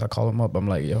 sweet, man!" So I call him up. I'm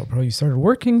like, "Yo, bro, you started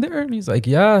working there?" And he's like,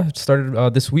 "Yeah,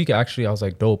 started this week actually." I was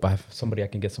like, "Dope! I have somebody I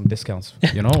can get some discounts."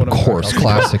 You know, of course,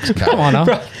 classics. Come on now,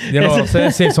 you know what I'm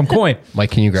saying? Save some coin.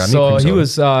 Mike, can you grab me? So he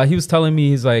was telling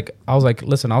me, he's like, I was like,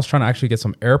 "Listen, I was trying to actually get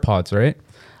some AirPods, right?"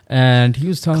 And he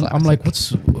was telling, I'm like,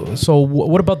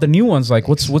 what about the new ones? Like,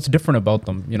 what's different about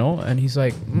them? You know? And he's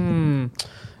like,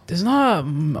 there's not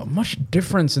much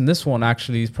difference in this one.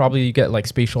 Actually, it's probably you get like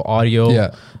spatial audio.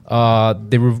 Yeah.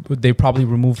 They probably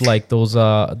removed like those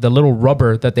the little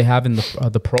rubber that they have in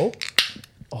the Pro.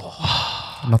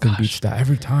 Oh, nothing beats that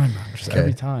every time, man. Just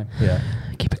every time. Yeah.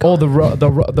 Keep it going.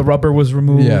 The rubber was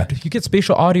removed. Yeah. If you get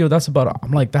spatial audio, that's about.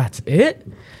 I'm like, that's it.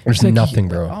 There's like, nothing,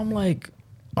 bro. I'm like,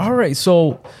 all right,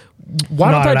 so why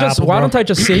don't I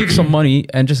just save some money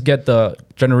and just get the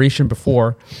generation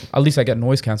before? At least I get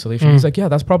noise cancellation. He's like, yeah,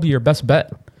 that's probably your best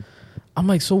bet. I'm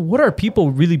like, so what are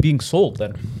people really being sold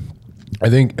then? I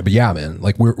think, but yeah, man,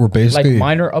 like we're basically like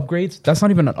minor upgrades. That's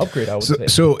not even an upgrade, I would say.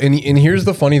 So, and here's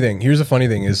the funny thing.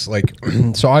 Is like,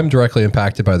 so I'm directly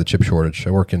impacted by the chip shortage.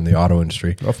 I work in the auto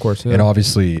industry, of course, yeah. And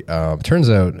obviously, turns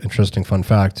out, interesting fun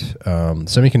fact,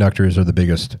 semiconductors are the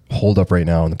biggest holdup right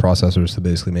now in the processors to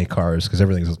basically make cars because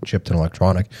everything's chipped and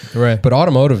electronic. Right. But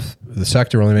automotive, the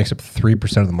sector only makes up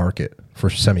 3% of the market for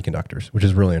semiconductors, which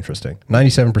is really interesting.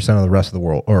 97% of the rest of the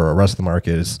world or rest of the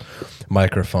market is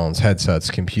microphones, headsets,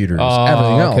 computers,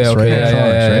 everything else, right?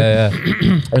 Yeah.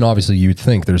 And obviously, you'd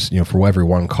think there's, for every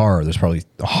one car, there's probably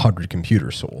 100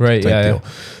 computers sold. Right. Deal.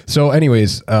 So,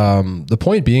 anyways, the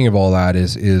point being of all that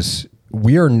is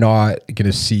we are not going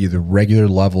to see the regular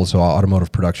levels of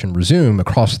automotive production resume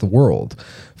across the world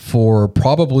for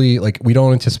probably, like, we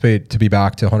don't anticipate to be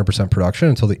back to 100% production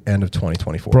until the end of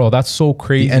 2024. Bro, that's so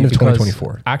crazy. The end of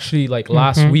 2024. Actually, like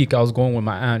last week, I was going with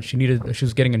my aunt. She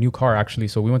was getting a new car, actually.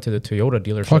 So we went to the Toyota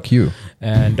dealership. Fuck you.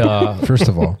 And first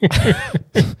of all,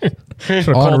 Should have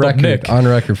On called up record, Nick. on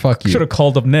record, fuck you. Should have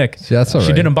called up Nick. Yeah, that's all She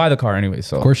right. didn't buy the car anyway,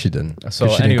 so Of course she didn't. So So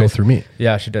she didn't go anyways, through me.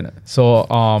 Yeah, she didn't. So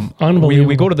we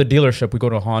Unbelievable. go to the dealership. We go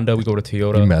to Honda. We go to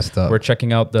Toyota. You messed up. We're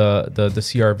checking out the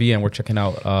CRV and we're checking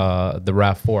out the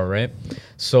RAV4, right?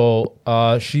 So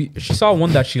she saw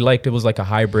one that she liked. It was like a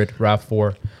hybrid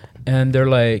RAV4, and they're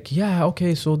like, yeah,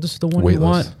 okay, so this is the one you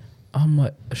Weightless.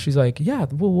 want. She's like, yeah,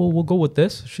 we'll go with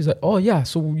this. She's like, oh yeah,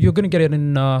 so you're gonna get it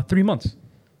in 3 months.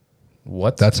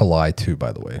 What? That's a lie too,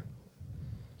 by the way.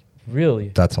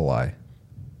 Really? That's a lie.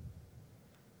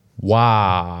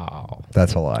 Wow.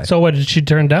 That's a lie. So what did she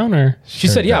turn down or? She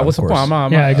said, Turned yeah, down, what's the of point?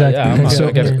 course. Yeah, exactly. I'm not So-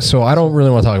 gonna get it. So I don't really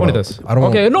want to talk What about is this? I don't.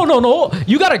 Okay, no.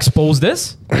 You gotta expose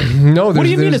this. No. What do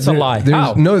you mean it's a lie?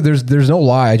 How? No, there's no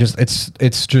lie.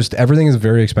 It's just everything is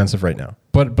very expensive right now.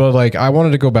 But like I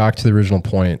wanted to go back to the original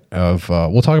point of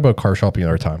we'll talk about car shopping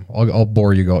another time. I'll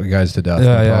bore you guys to death.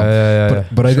 no problem.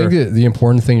 But I Sure. think the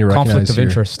important thing to recognize Conflict of here-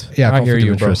 interest. Yeah, I conflict hear of you,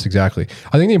 bro. interest. Exactly.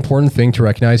 I think the important thing to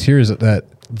recognize here is that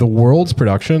the world's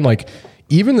production, like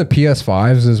even the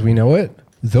PS5s as we know it,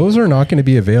 those are not going to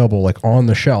be available like on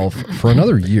the shelf for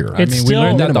another year. I It's mean, we still-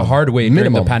 learned that the Minimum. hard way during the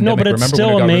Minimum. pandemic. No, but it's Remember still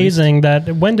when it got released? amazing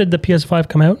that when did the PS5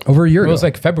 come out? Over a year It ago. was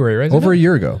like February, right? over a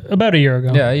year ago. About a year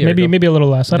ago. Yeah, a year maybe ago. maybe a little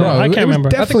less. I don't. No, I it can't was remember.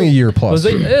 Definitely a year plus. Was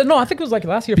it? No, I think it was like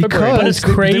last year, because February. But it's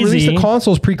they released crazy. the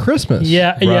consoles pre-Christmas.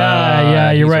 Yeah,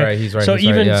 yeah, you're He's right. right, he's right, So he's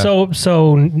right, even yeah.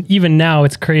 so even now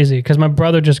it's crazy because my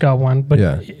brother just got one, but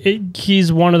Yeah.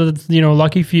 he's one of the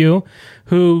lucky few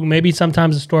who maybe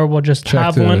sometimes the store will just Check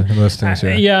have the one. listings,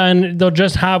 yeah. Yeah, and they'll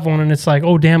just have one, and it's like,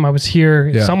 oh damn, I was here.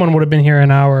 Yeah. Someone would have been here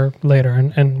an hour later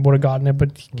and would have gotten it,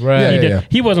 but Right. Yeah, he, yeah.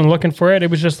 he wasn't looking for it. It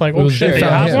was just like, oh was shit, there. they It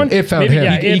found have him. one. It found Maybe, him.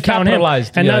 Yeah, He it found him,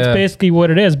 capitalized. and Yeah, that's yeah. basically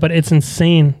what it is. But it's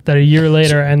insane that a year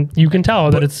later, and you can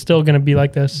tell that it's still going to be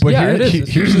like this. But Yeah, it is.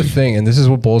 here's the thing, and this is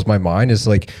what blows my mind, is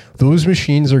like those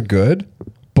machines are good,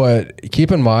 but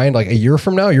keep in mind, like a year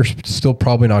from now, you're still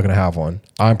probably not going to have one.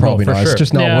 I'm probably for not. sure. It's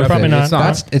just not Yeah, worth probably it. not. It's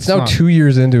not. It's now not. 2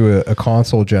 years into a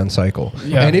console gen cycle.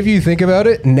 Yeah. And if you think about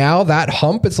it, now that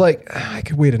hump, it's like I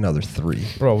could wait another 3.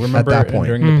 Bro, remember at that point.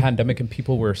 during the pandemic and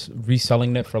people were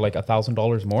reselling it for like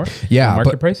 $1,000 more? Yeah,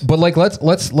 market but, price. but like let's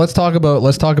talk about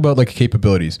like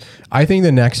capabilities. I think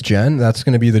the next gen, that's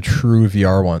going to be the true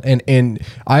VR one. And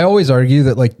I always argue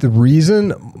that like the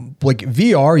reason like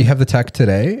VR, you have the tech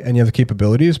today and you have the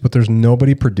capabilities, but there's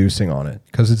nobody producing on it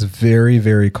because it's very,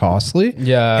 very costly.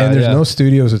 Yeah, And there's yeah. no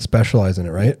studios that specialize in it,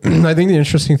 right? I think the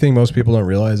interesting thing most people don't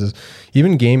realize is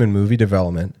even game and movie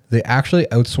development, they actually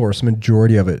outsource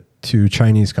majority of it to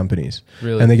Chinese companies.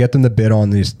 Really? And they get them to bid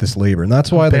on this labor. And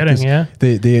that's why like, Bidding, this, yeah.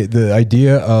 the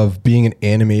idea of being an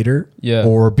animator Yeah.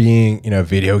 or being, a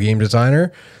video game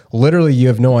designer, literally you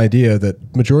have no idea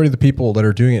that majority of the people that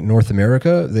are doing it in North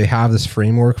America, they have this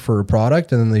framework for a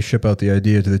product and then they ship out the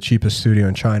idea to the cheapest studio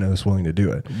in China who's willing to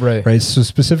do it. Right. Right. So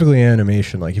specifically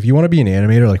animation, like if you want to be an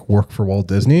animator, like work for Walt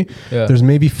Disney, Yeah. there's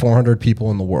maybe 400 people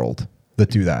in the world that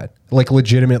do that. Like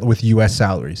legitimate with US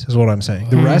salaries is what I'm saying.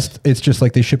 The rest, it's just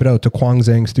like they ship it out to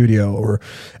Kwangzhang Studio or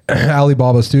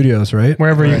Alibaba Studios, right?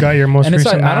 Wherever you got your most And it's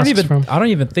recent like masks from. I don't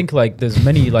even think like there's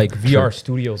many like VR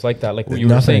studios like that, like what you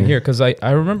were Nothing. saying here. Because I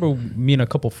remember me and a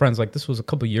couple friends, like this was a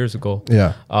couple years ago.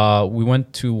 Yeah. We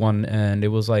went to one and it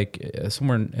was like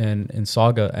somewhere in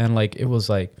Saga, and like it was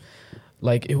like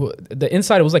it was the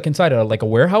inside. It was like inside like a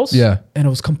warehouse. Yeah. and it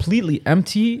was completely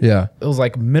empty. Yeah. it was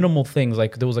like minimal things.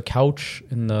 Like there was a couch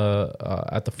in the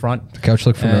at the front. The couch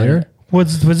look familiar?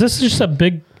 Was this just a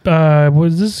big?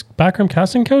 Was this backroom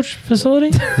casting coach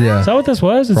facility? Yeah. Is that what this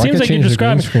was? It Rocket seems like you changed the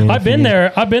described. green screen I've if you been need-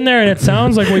 there. I've been there, and it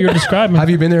sounds like what you're describing. Have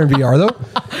you been there in VR though?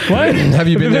 What? Have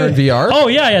you been there in VR? Oh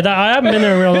yeah. I haven't been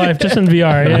there in real life, just in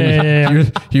VR. Yeah. You're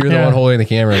the Yeah. one holding the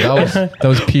camera. That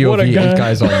was What POV a guy. 8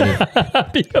 guys on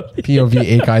me. POV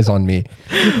 8 guys on me.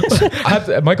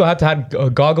 Michael had to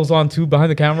have goggles on too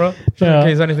behind the camera Yeah. in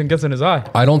case anything gets in his eye.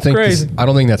 I don't think Crazy. I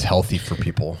don't think that's healthy for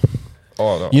people.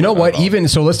 Oh, no. You know what? Even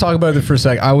so, let's talk about it for a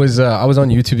sec. I was on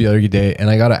YouTube the other day and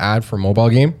I got an ad for a mobile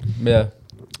game, Yeah.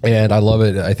 and I love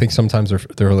it. I think sometimes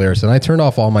they're hilarious. And I turned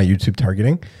off all my YouTube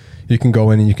targeting. You can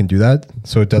go in and you can do that,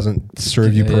 so it doesn't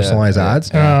serve you Yeah, personalized yeah. ads.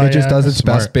 Oh, It just yeah. does its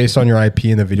Smart. best based on your IP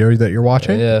and the video that you're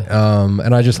watching. Yeah.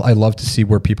 And I love to see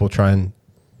where people try and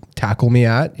tackle me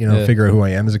at, Yeah. figure out who I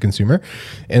am as a consumer.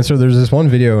 And so there's this one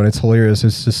video and it's hilarious.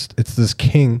 It's this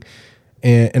king.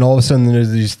 And all of a sudden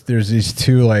there's these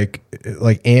two like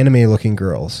anime looking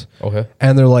girls. Okay.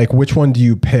 And they're like, which one do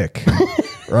you pick?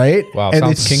 right? Wow, and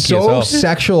sounds it's kinky so as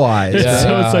sexualized. It's so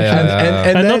Yeah, sexualized. yeah.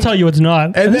 And they'll then- tell you it's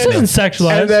not. And this isn't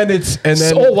sexualized. and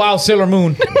then Oh wow, Sailor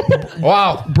Moon.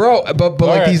 Wow. bro, but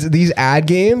like right. these ad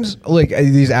games, like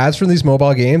these ads from these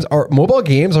mobile games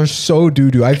are so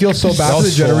doo-doo. I feel so bad for the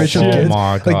So generation of bad. kids. Oh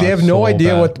my Like they God, have no so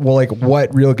idea bad.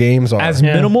 what real games are. As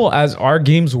Yeah. minimal as our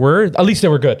games were, at least they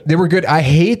were good. They were good. I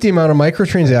hate the amount of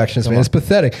microtransactions, man. It's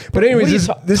pathetic. But anyways,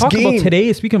 What are you this talking game. about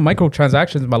today? Speaking of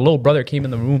microtransactions, my little brother came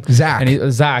in the room. Zach.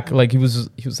 And Zach, like he was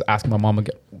asking my mom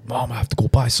again. Mom, I have to go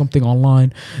buy something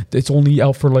online. It's only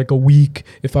out for like a week.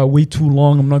 If I wait too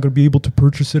long, I'm not gonna be able to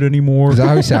purchase it anymore. Is that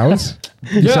how he sounds?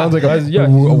 He sounds like a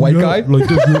white guy. Like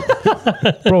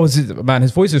this, bro. Man,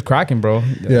 his voice is cracking, bro.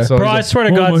 Yeah. So Bro, he's I like, swear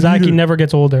to "Oh, God, my Zach, he heater." never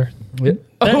gets older. Yeah.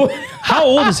 How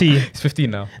old is he? He's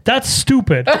 15 now. That's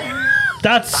stupid.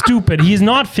 That's stupid. He's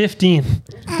not 15.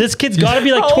 This kid's got to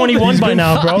be like How old? 21 He's by been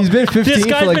now, bro. He's been 15 This for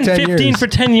guy's like been 10 15 years. for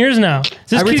 10 years now. Is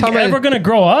this Every kid time I- ever going to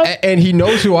grow up? And he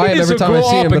knows who I He am needs every to time I grow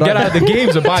see up him. and But get out of the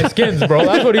games and buy skins, bro.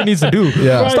 That's what he needs to do.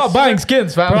 Yeah. Stop buying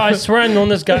skins, fam. Bro, I swear I've known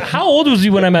this guy. How old was he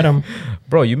when I met him?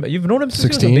 Bro, you've known him since he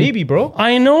was 16? a baby, bro.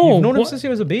 I know. You've known him What- since he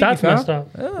was a baby. That's fam. messed up.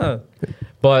 Yeah.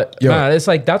 But Yo. man, it's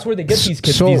like that's where they get these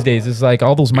kids So- these days. It's like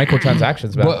all those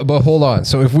microtransactions, man. but hold on.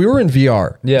 So if we were in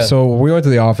VR, Yeah. So we went to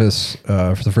the office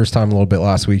for the first time a little bit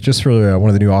last week, just for one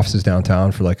of the new offices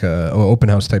downtown for like a open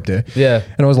house type day. Yeah.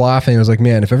 And I was laughing. I was like,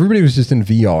 man, if everybody was just in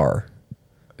VR,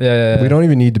 Yeah. we don't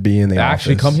even need to be in the They office.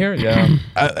 actually come here. Yeah.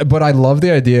 But I love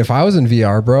the idea. If I was in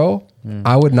VR, bro,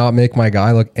 I would not make my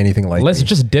guy look anything like Let's me.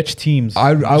 just ditch teams.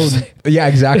 I would, yeah,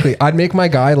 exactly. I'd make my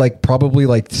guy like probably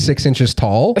like 6 inches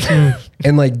tall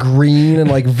and like green and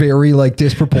like very like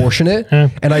disproportionate.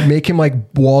 And I'd make him like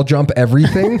wall jump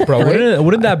everything. Bro, right?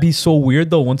 wouldn't that be so weird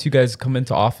though? Once you guys come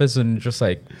into office and just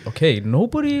like, okay,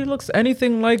 nobody looks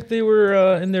anything like they were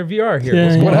in their VR here. Yeah,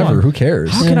 What's going Whatever. on? Who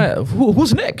cares? How can I?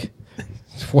 Who's Nick?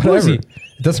 Whatever. he?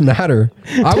 It doesn't matter.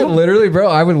 I would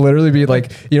literally be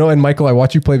like, and Michael, I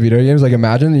watch you play video games. Like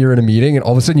imagine you're in a meeting and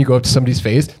all of a sudden you go up to somebody's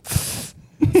face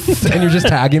and you're just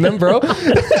tagging them, bro.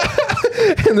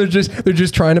 And they're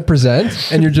just trying to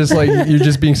present and you're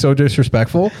just being so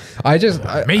disrespectful.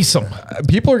 Mason.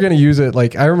 People are going to use it.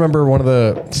 Like I remember one of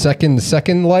the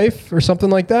second life or something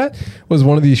like that was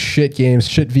one of these shit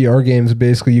VR games.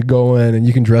 Basically you go in and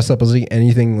you can dress up as like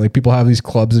anything. Like people have these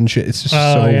clubs and shit. It's just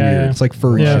so weird. yeah. It's like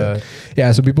furry Yeah. shit.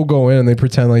 Yeah. So people go in and they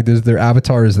pretend like their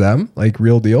avatar is them, like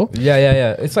real deal.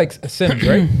 Yeah. It's like Sims,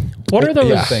 right? What are those?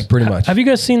 Yeah, pretty much. Have you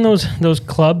guys seen those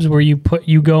clubs where you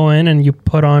go in and you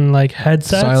put on like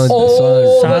headsets?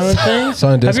 Silent things?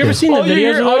 Silent Have you ever disco. seen the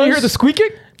videos of those? you hear the squeaking?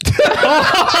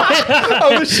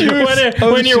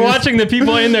 when you're watching the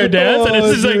people in their dance and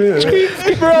it's just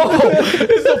like, Bro,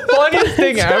 it's the funniest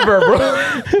thing ever,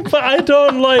 bro. but I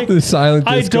don't like. The silent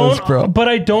I discos, don't, bro. but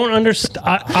I don't understand.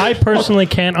 I personally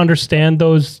can't understand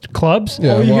those clubs.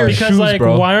 Yeah, you hear why? Because shoes, like,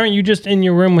 bro. why aren't you just in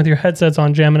your room with your headsets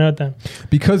on, jamming out then?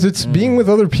 Because it's being with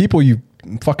other people, you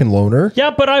fucking loner.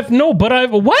 Yeah, but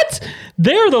what?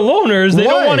 They're the loners. They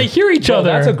Why? don't want to hear each Bro,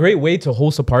 other. that's a great way to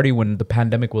host a party when the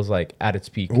pandemic was like at its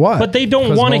peak. Why? But they don't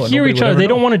 'Cause want to hear nobody each would other. ever They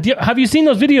don't know. want to. Have you seen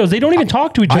those videos? They don't even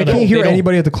talk to each I other. can't hear they don't.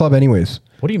 anybody at the club anyways.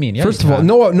 What do you mean? Yeah, First you of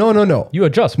all, can. no. You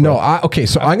adjust, bro. No, okay.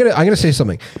 So I'm gonna say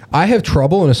something. I have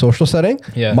trouble in a social setting.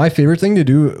 Yeah. My favorite thing to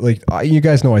do, like you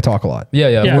guys know, I talk a lot. Yeah.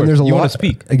 Yeah. Of When course. there's a you lot, want to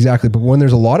speak. Exactly. But when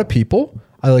there's a lot of people,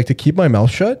 I like to keep my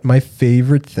mouth shut. My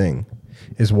favorite thing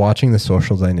is watching the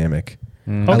social dynamic.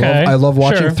 Okay, I love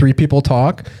watching sure. 3 people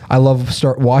talk. I love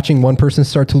watching one person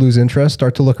start to lose interest,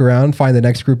 start to look around, find the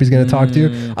next group he's going to talk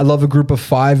to. I love a group of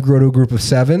 5 grow to a group of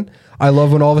 7. I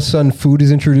love when all of a sudden food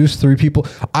is introduced, 3 people.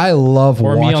 I love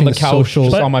Or watching me on the couch,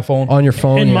 socials just on my phone. on your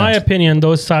phone. In yeah. my opinion,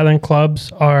 those silent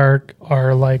clubs are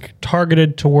like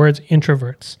targeted towards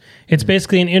introverts. It's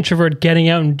basically an introvert getting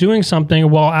out and doing something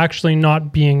while actually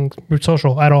not being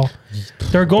social at all.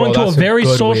 They're going to a that's a very good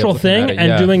way of social looking thing at it. and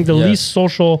Yeah. doing the Yeah. least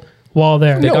social while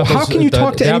there. They No, got how can you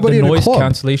talk to they have anybody the in a noise club?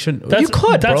 cancellation. That's, you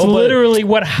could, that's bro, but- literally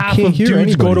what half can't of hear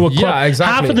dudes go to a anybody. club. Yeah,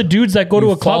 exactly. Half of the dudes that go to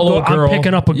You a club follow go, a girl. I'm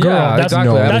picking up a girl. Yeah, that's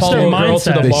exactly. No, that's their follow a girl to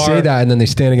the mindset. They bar. say that and then they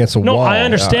stand against a No, wall. I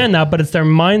understand that, but it's their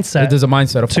mindset. There's a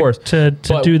mindset, of course, to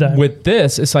But do that. With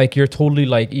this, it's like you're totally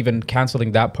like even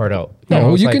canceling that part out.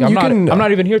 No, it's you like, can. I'm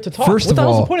not even here to talk. First what of the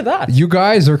all, hell's the point of that? you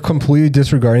guys are completely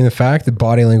disregarding the fact that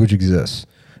body language exists.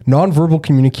 Nonverbal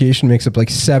communication makes up like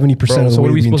 70% Bro, of the so way what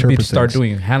are we we supposed to be interpret start things.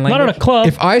 doing? Hand not language? at a club.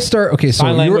 If I start, okay, so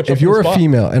Sign language if up you're on the a spot.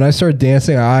 female and I start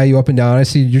dancing, I eye you up and down, I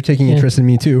see you're taking interest in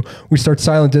me too. We start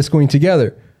silent discoing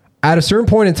together. At a certain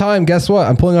point in time, guess what?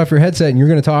 I'm pulling off your headset and you're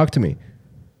going to talk to me.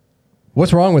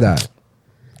 What's wrong with that?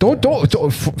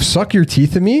 suck your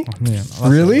teeth at me. Man,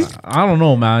 Really? I don't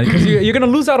know, man. Because you're gonna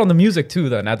lose out on the music too.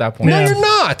 Then at that point, No, Yeah. you're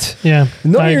not. Yeah.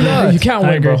 No, I you're agree. not. you can't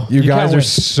I win, bro. agree. You guys can't are win.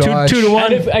 such.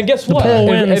 2-1. And guess what?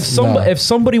 poll If, wins. if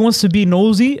somebody wants to be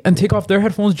nosy and take off their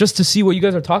headphones just to see what you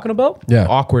guys are talking about, Yeah.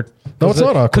 awkward. No, it's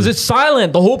not awkward. Because it's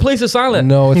silent. The whole place is silent.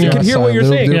 No, it's you not can hear what silent. you're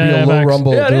saying. There'll be Yeah, a low facts.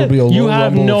 rumble. Yeah, There'll be a You low have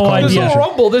rumble no of idea. There's no conversation.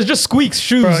 rumble. There's just squeaks,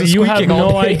 shoes. Bro, you have squeaking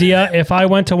all no day. idea. If I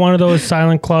went to one of those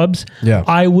silent clubs, Yeah.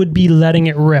 I would be letting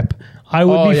it rip. I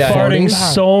would Oh, be yeah. farting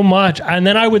Farting? so much, and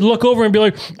then I would look over and be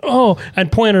like, "Oh," and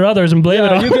point at others and blame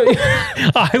it on.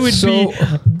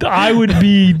 I would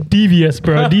be devious,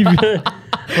 bro. Devious.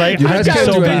 Like You I'd guys be can't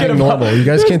so do bad. anything normal. You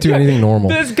guys can't do anything normal.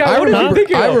 This guy, I what is he remember.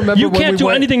 thinking I of? remember. You when can't we do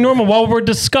went- anything normal while we're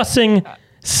discussing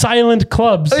silent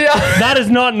clubs. Yeah. That is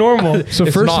not normal. So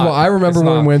It's first not. of all, I remember It's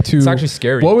when not. we went to. It's actually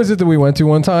scary. What was it that we went to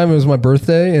one time? It was my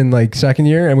birthday in like second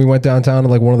year, and we went downtown to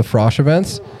like one of the Frosh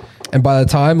events. And by the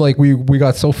time like we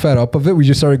got so fed up of it, we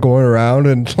just started going around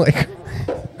and like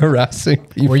harassing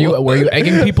people. Were you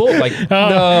egging people? Like We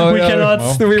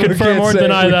cannot confirm or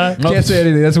deny that. Can't say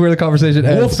anything. That's where the conversation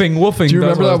ends. woofing. Do you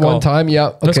that's remember what that it's one called. time?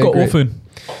 Yeah. Let's Okay, go great. woofing.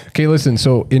 Okay, listen.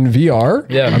 So in VR,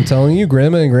 Yeah. I'm telling you,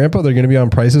 Grandma and Grandpa, they're going to be on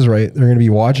Price is Right. They're going to be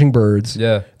watching birds.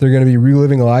 Yeah. They're going to be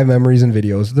reliving live memories and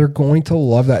videos. They're going to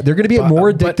love that. They're going to be more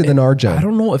addicted than our gen. I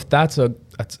don't know if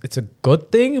it's a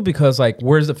good thing because like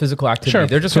where's the physical activity? Sure.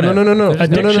 They're just So gonna, no.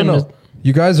 Addiction is-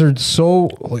 You guys are so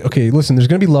like, okay. Listen, there's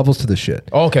going to be levels to this shit.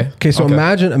 Oh, okay. Okay, so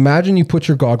imagine you put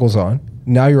your goggles on.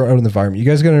 Now you're out in the environment. You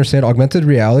guys got to understand augmented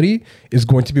reality is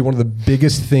going to be one of the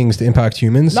biggest things to impact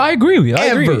humans. No, I agree with you.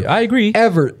 I agree.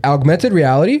 Ever. Augmented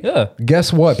reality. Yeah.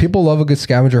 Guess what? People love a good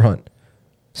scavenger hunt.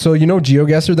 So you know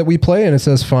GeoGuessr that we play, and it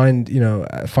says find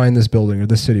this building or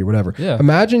this city or whatever. Yeah.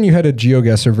 Imagine you had a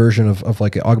GeoGuessr version of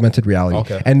like augmented reality,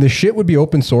 Okay. and the shit would be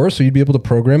open source, so you'd be able to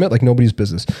program it like nobody's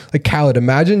business. Like Khaled,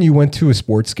 imagine you went to a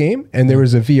sports game and there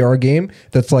was a VR game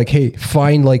that's like, hey,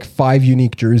 find like 5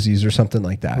 unique jerseys or something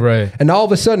like that. Right. And all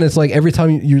of a sudden, it's like every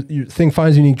time your thing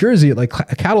finds a unique jersey, it like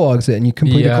catalogs it, and you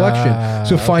complete a collection.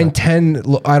 So find 10.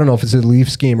 I don't know if it's a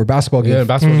Leafs game or basketball game. Yeah,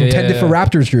 basketball game. 10 Yeah, different yeah.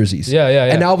 Raptors jerseys. Yeah.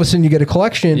 And now all of a sudden you get a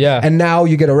collection. Yeah. And now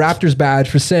you get a Raptors badge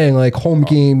for saying like home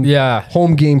game. Yeah.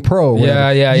 Home game pro.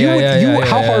 whatever.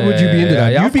 How hard would you be into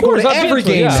that? Yeah, You'd of be going course, to I'd be every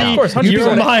into it, game. yeah. now. See, of course,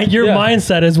 100%. Your Yeah.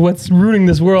 mindset is what's ruining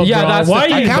this world. Yeah, bro. that's Why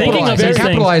the are you thing. thinking of I these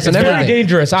capitalize things? on It's very everything.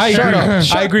 dangerous. I Shut agree.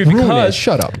 up. I agree Ruin it. because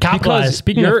Shut up. Capitalize.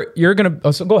 Speaking of, you're gonna.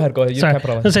 Oh, so go ahead. You sorry,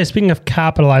 capitalize. let's say speaking of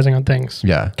capitalizing on things.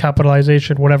 Yeah.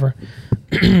 Capitalization, whatever.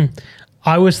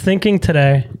 I was thinking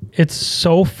today, it's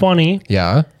so funny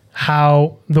Yeah.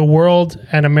 how the world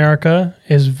and America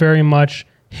is very much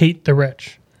hate the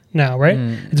rich now, right?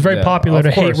 It's very yeah, popular of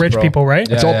to hate course, rich bro. people, right?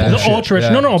 Yeah, It's all yeah, The bullshit. ultra rich. Yeah.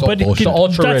 No, It's all but bullshit. The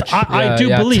ultra rich. I do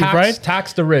believe, right?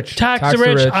 Tax the rich. Tax the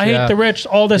rich. I hate the rich.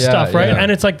 All this Yeah, stuff, right? yeah.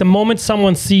 And it's like the moment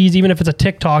someone sees, even if it's a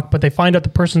TikTok, but they find out the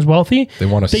person's wealthy, They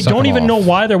wanna They suck don't them even know off.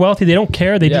 why they're wealthy. They don't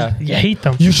care. They Yeah. just hate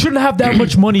them. You shouldn't have that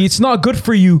much money. It's not good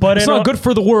for you. But it's in not a- good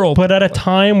for the world. But at a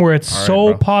time where it's so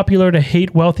bro. popular to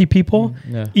hate wealthy people,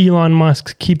 Yeah. Elon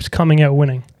Musk keeps coming out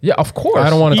winning. yeah, of course. I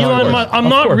don't want to talk Elon about Musk. it. I'm Of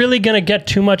not course. really gonna get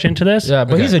too much into this. Yeah,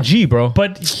 but Okay. he's a G, bro.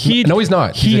 But he No, he's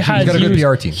not. He He's a G. has He's got a good used,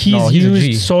 PR team. He's No, he's a G.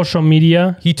 used social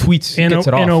media He tweets. He in gets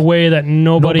it off. a way that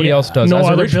nobody else does. No As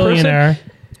a other rich person, billionaire.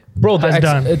 Bro, has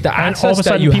done. the And all of a access that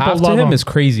sudden you people have to love him him. is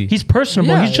crazy. He's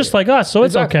personable. Yeah. He's just like us, so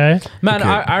Exactly. it's okay. Man, Okay.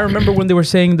 I remember when they were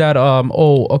saying that,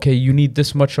 you need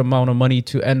this much amount of money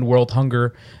to end world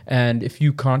hunger, and if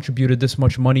you contributed this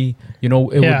much money,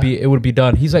 it would be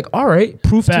done. He's like, all right,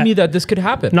 prove to Bet. me that this could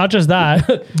happen. Not just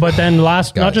that, but then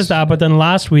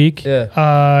last week,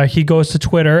 Yeah. he goes to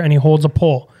Twitter and he holds a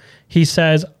poll. He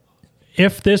says,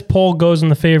 if this poll goes in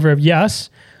the favor of yes,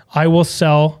 I will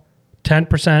sell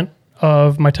 10%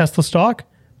 of my Tesla stock.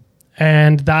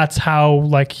 And that's how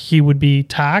like he would be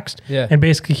taxed. Yeah. And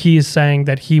basically he is saying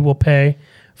that he will pay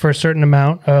for a certain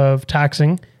amount of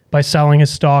taxing by selling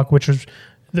his stock, which was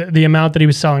the amount that he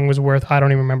was selling was worth, I don't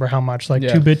even remember how much, like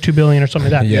Yeah. 2 billion or something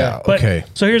like that. Yeah, But, okay.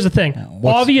 So here's the thing.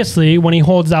 Obviously, when he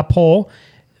holds that poll,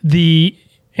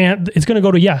 and it's going to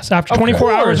go to yes. After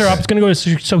 24 hours are up, it's going to go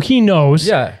to, so he knows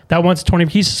Yeah. that once 20,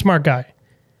 he's a smart guy.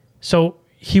 So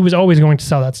he was always going to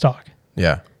sell that stock.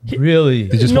 Yeah. Really?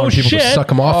 They just No want people shit. to suck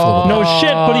them off a little bit. No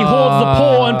shit, but he holds the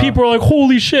poll and people are like,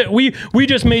 holy shit, we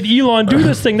just made Elon do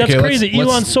this thing. That's Okay, crazy.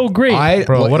 Elon's so great.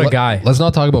 Bro, what a guy. Let's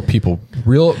not talk about people.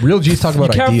 Real G's talk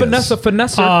about You can't ideas.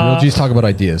 finesse. Real G's talk about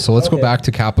ideas. So let's go back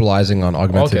to capitalizing on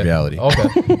augmented Okay. reality.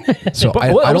 Okay. So But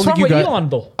I what's don't wrong think you with guys. Elon,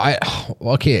 though?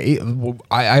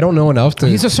 I don't know enough to.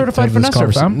 He's a certified have this finesser,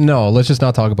 conversation. fam. No, let's just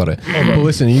not talk about it. But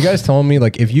listen, you guys telling me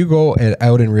like if you go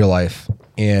out in real life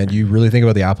and you really think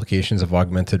about the applications of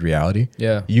augmented reality,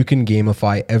 Yeah. you can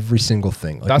gamify every single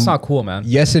thing. Like, That's not cool, man.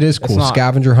 yes, it is cool. not.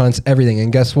 Scavenger hunts, everything.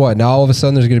 And guess what? Now all of a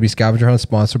sudden there's going to be scavenger hunts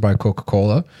sponsored by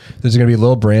Coca-Cola. There's going to be a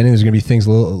little branding. There's going to be things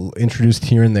little introduced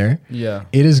here and there. Yeah.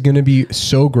 It is going to be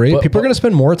so great. People are going to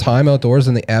spend more time outdoors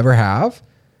than they ever have.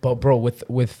 But bro, with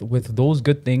those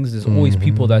good things, there's always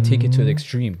people that take it to the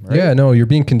extreme, right? Yeah, no, you're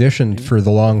being conditioned for the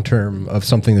long term of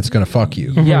something that's going to fuck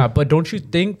you. Yeah, but don't you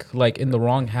think like in the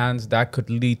wrong hands that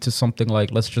could lead to something like,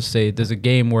 let's just say there's a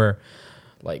game where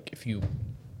like if you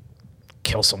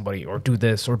kill somebody or do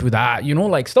this or do that, you know,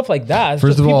 like stuff like that. It's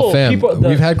First just of all, fam,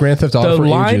 we've had Grand Theft Auto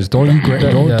for ages. Don't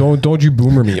you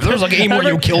boomer me. If there's like a game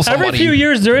where you kill somebody. Every few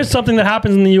years, there is something that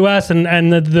happens in the U.S. and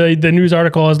the news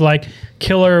article is like,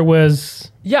 killer was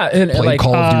and playing like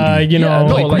Call of Duty.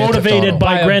 motivated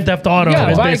by Grand Theft Auto.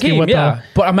 Yeah, is by a basically game, what yeah.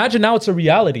 But imagine now it's a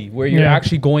reality where you're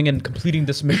actually going and completing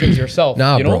this missions yourself.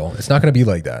 Nah, you know? bro, it's not going to be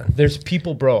like that. There's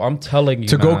people, bro. I'm telling you,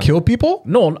 To go kill people?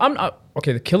 No, I'm not.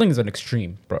 Okay, the killing is an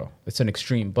extreme, bro. It's an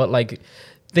extreme. But like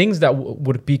things that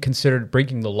would be considered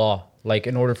breaking the law, like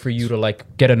in order for you to like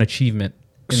get an achievement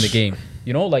in the game,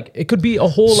 you know, like it could be a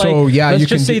whole let's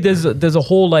just say there's a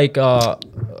whole like a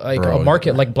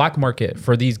market, like black market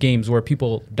for these games where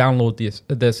people download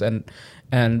this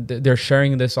and they're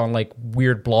sharing this on like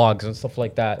weird blogs and stuff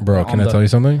like that. Bro, can I tell you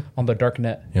something? On the dark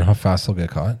net. You know how fast they'll get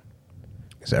caught?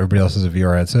 Because everybody else has a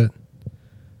VR headset.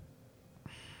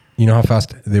 You know how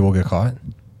fast they will get caught?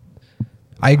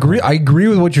 I agree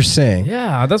with what you're saying.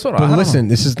 Yeah, that's what. But listen,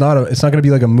 this is not it's not going to be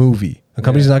like a movie. A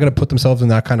company's not going to put themselves in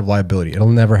that kind of liability. It'll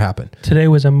never happen. Today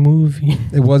was a movie.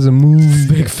 It was a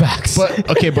movie. Big facts. But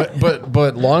okay,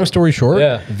 but long story short,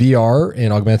 VR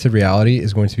and augmented reality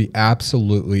is going to be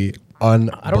absolutely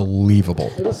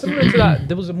unbelievable. It was similar to that.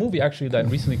 There was a movie actually that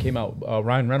recently came out.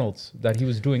 Ryan Reynolds that he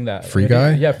was doing that. Free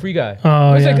Guy? Yeah, Free Guy.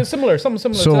 Oh, it's yeah. like something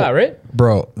similar to that, right?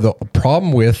 Bro, the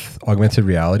problem with augmented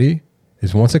reality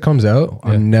is once it comes out,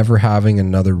 I'm never having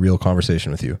another real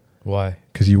conversation with you. Why?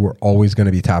 Because you were always going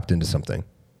to be tapped into something.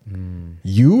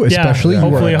 You especially, you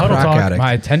hopefully are a Huddle crack Talk. addict.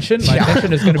 My attention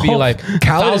is going to be like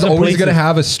Khaled is always going to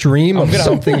have a stream of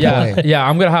something playing. Yeah,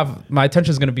 I'm going to have my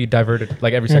attention is going to be diverted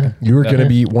like every second. You are going to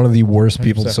be one of the worst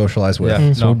people to socialize with.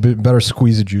 Yeah. So we better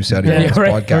squeeze the juice out of you on this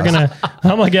podcast.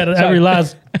 I'm gonna get every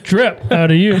last drip out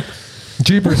of you.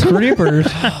 Jeepers creepers.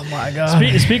 Oh my god!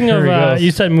 Speaking of,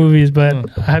 you said movies, but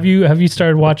have you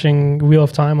started watching Wheel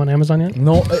of Time on Amazon yet?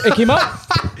 No, it came out.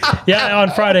 Yeah,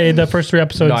 on Friday, the first 3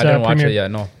 episodes. No, I didn't watch premiered. it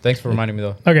yet. No, thanks for reminding me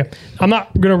though. Okay, I'm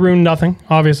not gonna ruin nothing.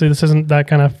 Obviously, this isn't that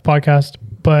kind of podcast,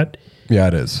 but Yeah,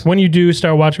 it is. when you do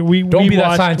start watching, we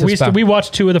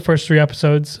watched 2 of the first 3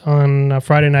 episodes on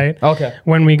Friday night. Okay.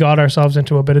 When we got ourselves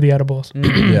into a bit of the edibles.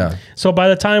 Yeah. So by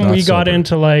the time Not we got sober.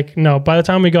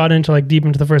 into deep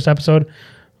into the first episode,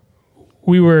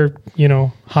 we were,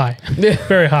 high,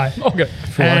 very high. Okay.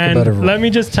 For lack of better word. Let me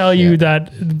just tell you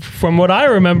that from what I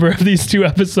remember of these 2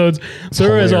 episodes,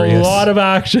 there is a hilarious. lot of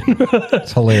action.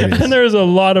 It's hilarious. And there's a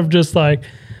lot of just like,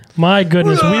 my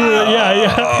goodness, we were,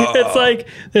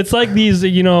 It's like these,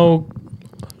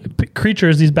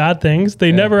 creatures, these bad things,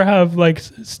 they never have like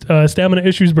stamina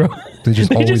issues, bro. They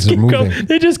just always are keep moving.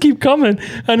 they just keep coming,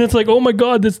 and it's like, oh my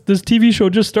god, this TV show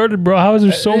just started, bro. How is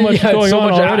there so much going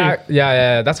on already?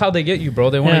 Yeah. That's how they get you, bro.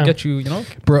 They want to get you,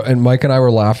 Bro, and Mike and I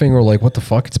were laughing. We're like, what the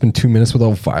fuck? It's been 2 minutes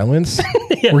without violence?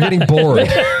 We're getting bored.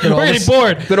 We're getting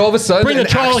bored. Then all of a sudden, Bring the an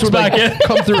axe Trollocs would, back in.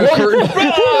 come through a curtain.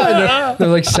 And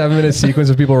there's like 7-minute sequence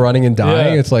of people running and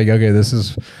dying. Yeah. It's like, okay, this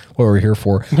is what we're here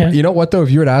for. Yeah. You know what though?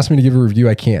 If you had asked me to give a review,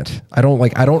 I can't. I don't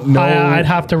know. I'd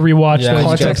have to rewatch Yeah, those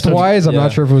Context episodes. wise, I'm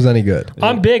not sure if it was any good.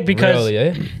 I'm big because Really,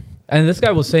 eh? And this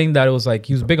guy was saying that it was like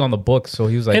he was big on the books, so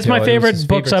he was like, it's my favorite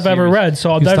books I've ever read.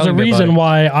 So there's a reason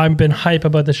why I've been hype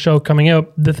about the show coming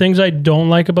out. The things I don't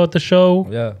like about the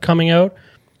show coming out,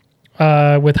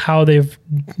 with how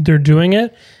they're doing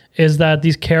it, is that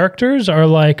these characters are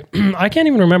like, I can't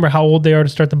even remember how old they are to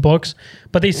start the books,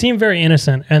 but they seem very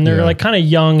innocent and they're like kind of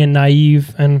young and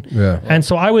naive and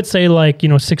so I would say like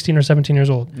 16 or 17 years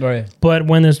old. Right. But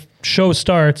when this show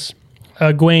starts,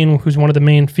 Gwen, who's one of the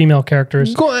main female characters,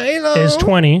 is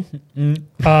 20.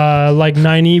 Like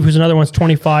Nynaeve, who's another one's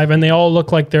 25, and they all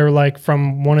look like they're like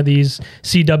from one of these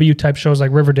CW type shows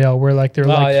like Riverdale, where like they're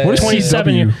What is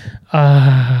 27.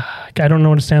 CW? I don't know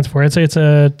what it stands for. It's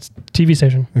a TV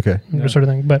station, Okay. sort of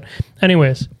thing. But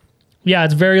anyways, yeah,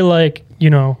 it's very like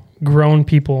grown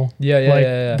people,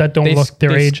 that don't look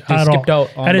their age at all,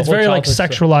 and it's very like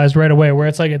sexualized right away. Where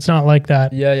it's like it's not like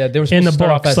that. Yeah. They were In the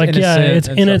books, like it's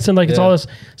innocent, like it's all this.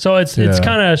 So it's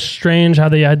kind of strange how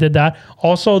they did that.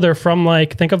 Also, they're from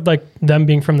like think of like them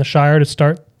being from the Shire to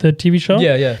start the TV show.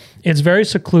 Yeah. It's very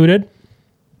secluded.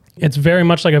 It's very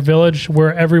much like a village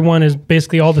where everyone is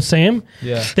basically all the same.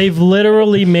 Yeah. They've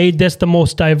literally made this the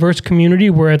most diverse community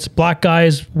where it's black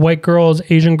guys, white girls,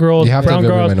 Asian girls, You have to brown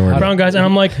have every girls, minority. brown guys. And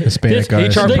I'm like, Hispanic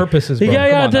guys. HR like- purposes, bro.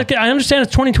 Yeah, Come on I understand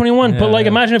it's 2021, but Yeah, like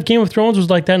yeah. imagine if Game of Thrones was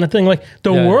like that and the thing. Like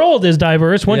the Yeah. world is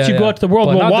diverse once Yeah, you go yeah. out to the world.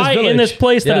 But Well, not this why in this village.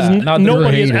 place that Yeah, is not this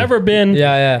nobody has hater. ever been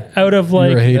Yeah, out of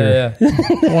like. You're a hater. yeah,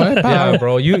 yeah. What? Yeah,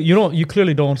 bro. You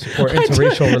clearly don't support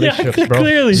interracial relationships, bro.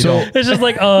 Clearly. You So don't. it's just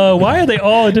like, why are they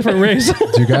all a different race?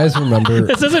 Do you guys remember?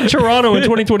 This isn't Toronto in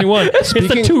 2021. It's the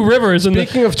Speaking- two rivers in the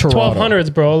speaking of Toronto.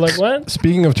 1200s, bro. Like what?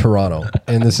 Speaking of Toronto,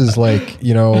 and this is like,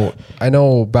 you know, I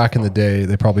know back in the day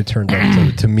they probably turned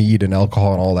up to mead and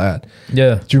alcohol and all that.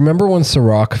 Yeah. Do you remember when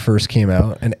Ciroc first came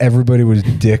out and everybody was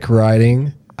dick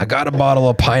riding? I got a bottle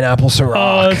of pineapple Ciroc.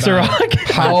 Oh,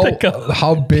 Ciroc.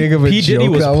 how big of a P. Diddy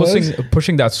joke was that was?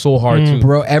 pushing that so hard too.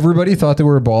 Bro, everybody thought they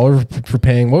were a baller for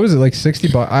paying, what was it, like 60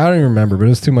 bucks? I don't even remember, but it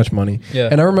was too much money. Yeah.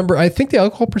 And I remember, I think the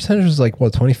alcohol percentage was like,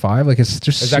 what, 25? Like it's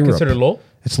just Is that syrup. considered low?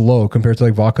 It's low compared to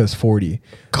like vodka is 40.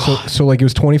 So like it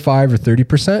was 25 or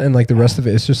 30%, and like the rest of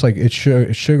it, it's just like it's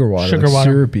sugar water, Sugar like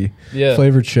water. syrupy, Yeah.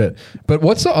 flavored shit. But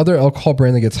what's the other alcohol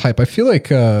brand that gets hype? I feel like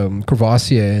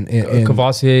Courvoisier and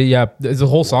Cavassier, yeah. There's a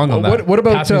whole song on that. what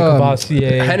about Pass me the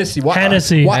Cavassier. Hennessy?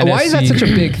 Hennessy. Why is that Hennessy. such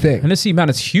a big thing? Hennessy, man,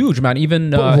 it's huge, man.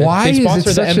 Even But why they is it sponsor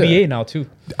the such a- NBA now too.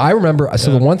 I remember.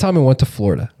 So the one time I went to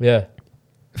Florida, Yeah.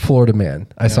 Florida man,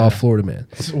 I saw a Florida man.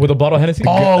 With a bottle of Hennessy.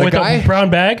 Oh, The with guy- a brown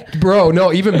bag. Bro,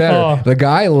 no, even better. Oh. The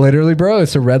guy literally, bro,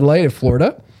 it's a red light in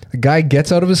Florida. The guy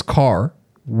gets out of his car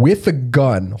with a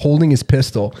gun, holding his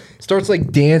pistol, starts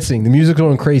like dancing. The music's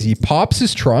going crazy. He pops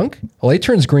his trunk. The light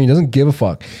turns green. Doesn't give a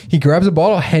fuck. He grabs a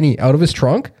bottle of Henny out of his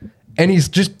trunk, and he's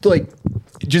just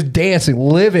dancing,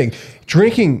 living,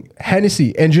 drinking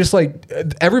Hennessy, and just like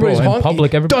everybody's Bro, in honking.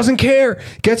 public, everybody- Doesn't care.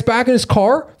 Gets back in his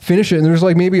car, finish it, and there's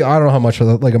like maybe I don't know how much,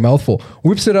 like a mouthful.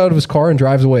 Whips it out of his car and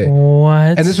drives away.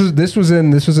 What? And this was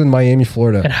in Miami,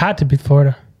 Florida. It had to be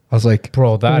Florida. I was like,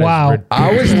 Bro, that is Wow. ridiculous.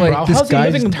 I was like, Bro, this how's he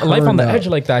guy's living life on the turned edge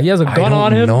up. like that? He has a gun don't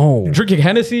on him, know. drinking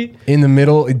Hennessy. In the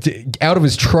middle, out of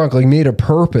his trunk, like made a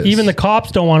purpose. Even the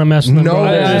cops don't want to mess with them. No, bro.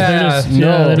 They're yeah, just- yeah,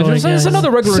 no. they're It's, like, it's yeah.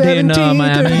 another regular day in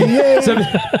Miami.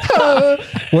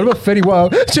 1738. What about Fetty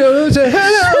Wap?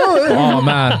 Oh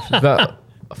man,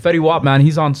 Fetty Wap, man,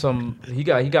 he's on some. He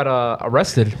got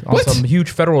arrested on What? some huge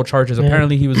federal charges.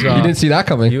 Apparently, he was. You didn't see that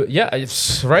coming. Yeah,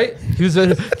 it's right. He was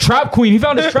a trap queen. He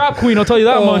found his trap queen. I'll tell you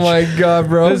that Oh much. my god,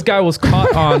 bro! This guy was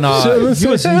caught on. He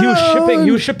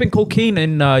was shipping cocaine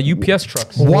in UPS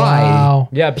trucks. Why? Wow.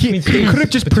 Yeah, He between states. could have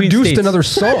just between produced states. another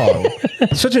song.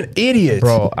 Such an idiot,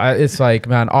 Bro, it's like,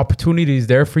 man, opportunities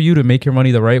there for you to make your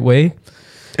money the right way.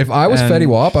 If I was And Fetty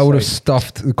Wap, I would have like-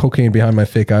 stuffed the cocaine behind my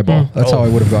fake eyeball. That's how I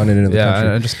would have gotten it into the Yeah,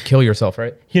 country. and just kill yourself,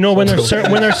 right? You know when they're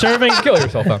serving Kill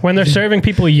yourself. Huh? when they're serving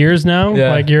people years now,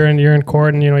 Yeah. like you're in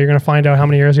court and you know you're gonna find out how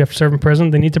many years you have to serve in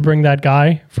prison. They need to bring that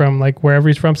guy from like wherever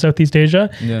he's from, Southeast Asia.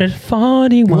 Yeah. It's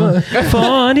 41,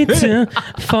 42,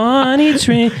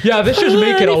 43. Yeah, this should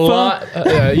make it a lot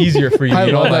easier for you. I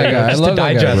you know, love that like, guy. I just love to that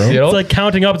guy, digest. bro. You know, It's like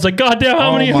counting up. It's like, God damn,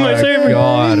 how many am I serving?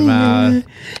 God, man.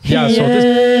 Yeah, so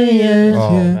this.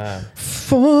 Oh man.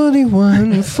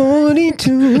 41,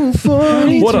 42,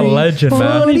 43. What a legend,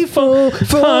 man. 44,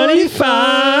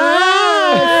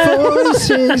 45,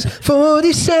 46,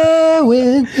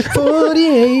 47,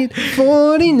 48,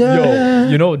 49. Yo,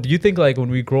 you know, do you think like when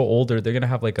we grow older, they're gonna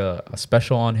have like a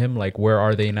special on him, like "Where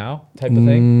Are They Now" type of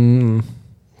thing?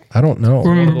 I don't know.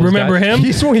 those Remember guys. him?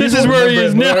 He's This is where he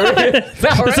is now. It's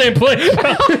the same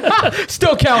place.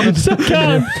 Still counting.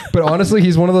 God. But honestly,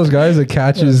 he's one of those guys that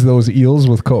catches those eels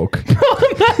with Coke.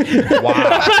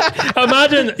 Wow.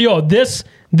 Imagine,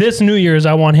 this New Year's,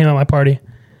 I want him at my party.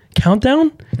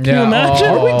 Countdown? Can you imagine?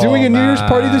 Are we doing a New Year's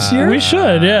party this year? We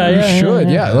should, yeah. We yeah, should,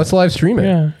 yeah. yeah. Let's live stream it.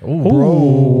 Yeah. Bro.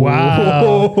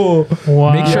 Wow.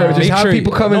 Wow. Make sure- Just Make have sure-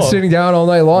 people come and no. sitting down all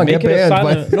night long. Make Get it a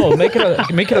banned. silent. No, make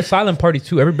it a silent party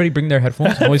too. Everybody bring their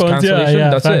headphones. Noise Headphones, yeah, cancellation. yeah,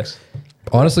 That's facts. it.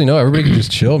 Honestly, no. Everybody could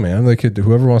just chill, man. They could.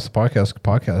 Whoever wants to podcast, could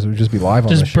podcast. It would just be live on.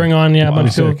 Just this bring shit. on, a That'd be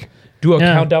bunch of sick. Do a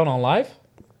Yeah. countdown on live.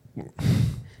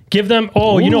 give them.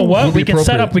 Oh, you know Ooh, what? would We be can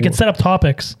set up. appropriate. We can set up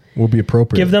topics. Will be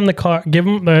appropriate. Give them the car. Give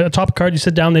them the topic card. You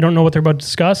sit down. They don't know what they're about to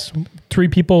discuss. 3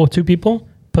 people, 2 people.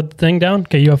 Put the thing down.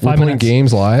 Okay, you have We're 5 playing minutes.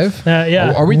 games live.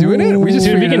 Yeah. Are we doing it? We just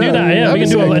Dude, we figured can it do out. that. Yeah, That'd we can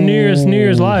be do sick. a New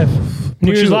Year's live.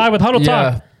 New Year's live with Huddle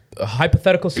Talk.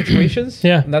 Hypothetical situations.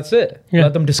 Yeah. And that's it. Yeah.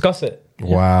 Let them discuss it.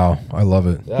 Wow, I love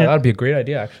it. Yeah, that'd be a great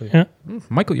idea, actually. Yeah.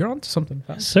 Michael, you're on to something.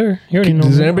 Sir, you already know.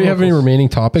 Does anybody have any remaining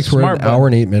topics? We're Smart, at an bro. hour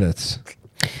and 8 minutes.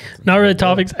 Not really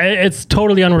topics. It's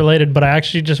totally unrelated, but I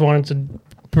actually just wanted to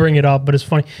bring it up. But it's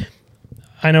funny.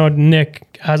 I know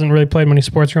Nick hasn't really played many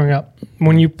sports growing up.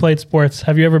 when you played sports,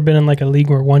 have you ever been in like a league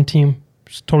where one team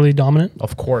is totally dominant?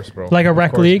 Of course, bro. Like a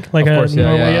rec league? Like of a course,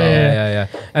 normal, yeah.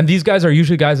 And these guys are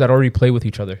usually guys that already play with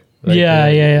each other.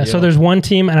 Like, So there's one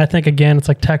team, and I think again it's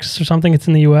like Texas or something. It's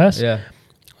in the U.S. Yeah.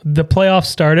 The playoffs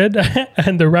started,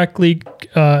 and the rec league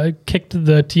kicked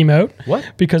the team out. What?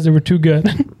 Because they were too good.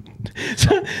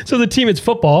 So the team, it's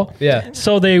football. Yeah.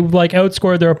 So they like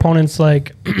outscored their opponents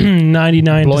like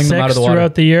 99 Blowing to them out 6 of the water.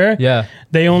 throughout the year. Yeah.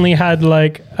 They only had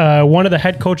like one of the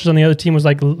head coaches on the other team was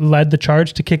like led the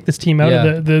charge to kick this team out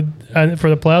of the for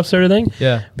the playoffs sort of thing.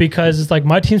 Yeah. Because it's like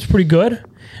my team's pretty good.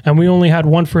 And we only had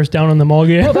one first down on them all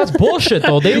game. Bro, that's bullshit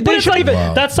though. They But it's should like, even.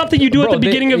 that's something you do at Bro, the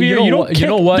beginning of you year. know You don't what- kick. you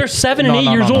know what? They're 7 and No, 8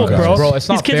 no, years no, old, no, bro. Bro, it's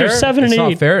not These kids fair. are 7 and It's 8.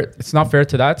 not fair. It's not fair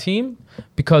to that team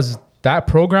because that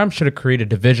program should have created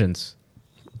divisions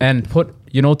and put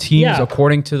teams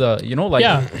according to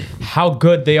the how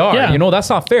good they are. Yeah. That's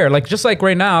not fair. Like just like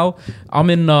right now, I'm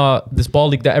in this ball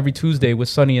league that every Tuesday with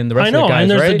Sonny and the rest I know, of the guys.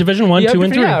 and there's right? the Division 1, 2,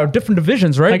 and 3. Yeah, different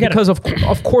divisions, right? I get it. Because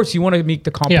of course you want to make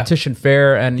the competition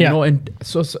fair and and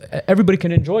so everybody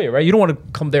can enjoy it, right? You don't want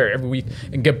to come there every week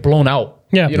and get blown out.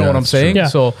 Yeah. You know Yeah, what I'm that's true. saying? Yeah.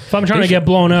 So if I'm trying to get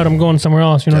blown out, I'm going somewhere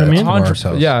else. You know what I mean? Mars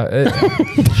house.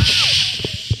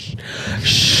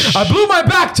 I blew my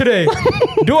back today.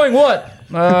 Doing what?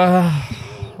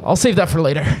 I'll save that for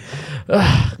later.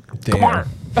 Come on.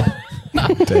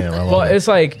 Damn, I love Well, it. it's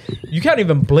like you can't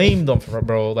even blame them for it,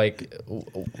 bro. Like,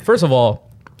 first of all,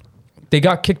 they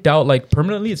got kicked out like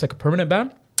permanently. It's like a permanent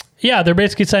ban. Yeah, they're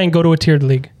basically saying go to a tiered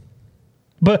league.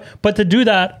 But to do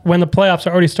that when the playoffs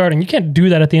are already starting, you can't do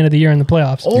that at the end of the year in the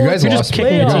playoffs. You guys You're lost just me.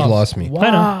 kicking You the guys team. lost me.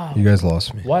 Wow. You guys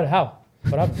lost me. What? How?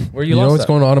 What happened? Where you You know lost what's that?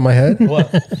 going on in my head? What?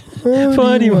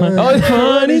 Funny one,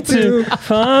 funny two,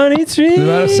 funny three. The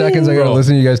amount of seconds I gotta Bro.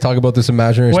 listen to you guys talk about this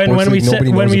imaginary sports when we league sit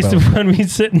nobody when knows we about. when we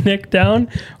sit Nick down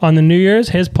on the New Year's,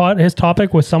 his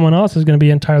topic with someone else is going to be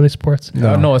entirely sports.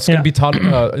 No, it's Yeah. gonna be taught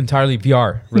entirely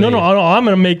VR. No, I'm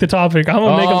going to make the topic. I'm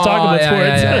going to make him talk about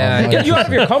sports. Get you out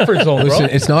of your comfort zone, bro. Listen,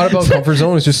 it's not about comfort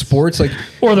zone. It's just sports. Like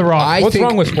Or The Rock. I What's think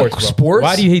wrong with sports, bro? Sports.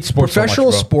 Why do you hate sports so much,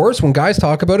 Professional bro? sports. When guys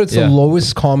talk about it, it's Yeah. the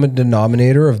lowest common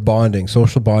denominator of bonding,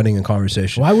 social bonding, and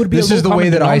conversation. Why would it be this a is low the way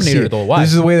common that I see denominator, it. though? Why? This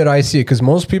is the way that I see it because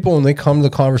most people, when they come to the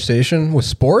conversation with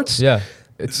sports, Yeah.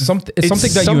 It's something that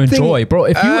you something- enjoy, bro.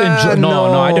 If you enjoy,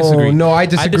 no, I disagree. No, I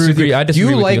disagree with you. I disagree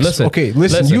You with like- you. Listen, okay,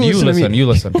 listen, you listen to me. You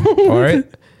listen. All right.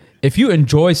 If you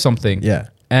enjoy something, Yeah.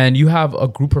 and you have a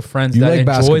group of friends You that like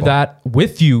enjoy basketball. that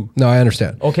with you, No, I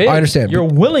understand. okay, I understand. You're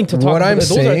willing to talk. What I'm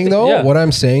those are saying thi- though, yeah. what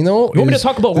I'm saying though, You want me to is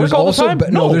talk about there's work all the also time?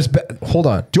 no, No. hold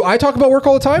on. Do I talk about work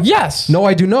all the time? Yes. No,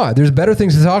 I do not. There's better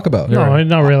things to talk about. No,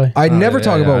 not really. I never yeah,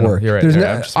 talk yeah, I about know. work. You're right, There's you're no,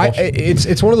 right. I'm just I, bullshit.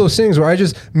 it's one of those things where I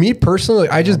personally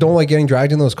I just don't like getting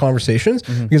dragged in those conversations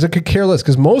because I could care less.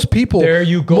 Because most people, There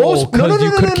you go, Most, no, no, 'cause no,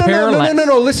 you no, could no, no, care no, less. no, no,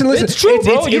 no. Listen. It's true,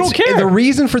 bro. You don't care. The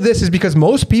reason for this is because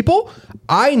most people,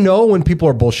 I know when people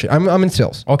are bullshit. I'm in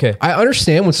sales. Okay. I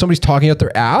understand when somebody's talking out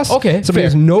their ass. Okay, Somebody fair.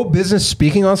 has no business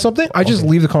speaking on something. I just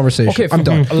leave the conversation. Okay, I'm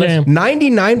done. Yeah.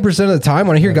 99% of the time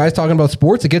when I hear guys talking about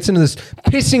sports, it gets into this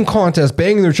pissing contest,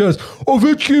 banging their chest.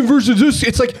 Ovechkin versus this.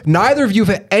 It's like neither of you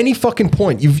have at any fucking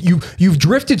point. You've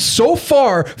drifted so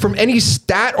far from any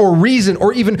stat or reason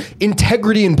or even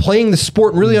integrity in playing the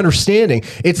sport and really understanding.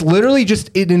 It's literally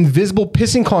just an invisible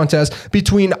pissing contest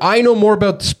between I know more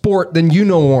about the sport than you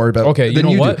know more about. Okay, you than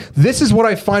know do. what? This is what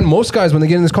I find most guys when they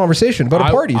get in this conversation about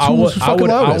a party. It's who's fucking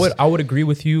loudest. I would agree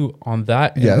with you on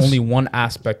that in Yes. only one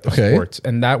aspect of Okay. sports,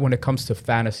 and that when it comes to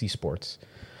fantasy sports.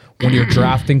 When you're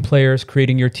drafting players,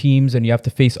 creating your teams, and you have to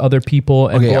face other people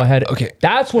and Okay, go ahead. okay.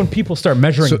 That's when people start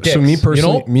measuring dicks. So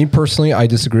me personally, I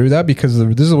disagree with that because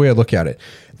this is the way I look at it.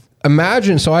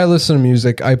 Imagine, so I listen to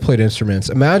music, I played instruments.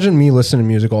 Imagine me listening to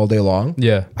music all day long.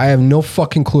 Yeah. I have no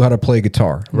fucking clue how to play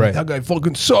guitar. I'm like, Right. that guy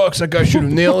fucking sucks. That guy should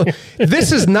have nailed it.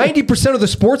 This is 90% of the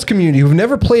sports community who've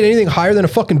never played anything higher than a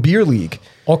fucking beer league.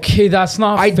 Okay, that's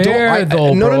not fair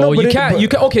though, no, bro. no, but you it- can't. but- You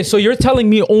can. Okay, so you're telling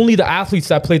me only the athletes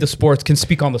that play the sports can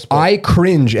speak on the sport. I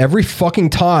cringe every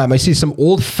fucking time I see some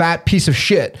old fat piece of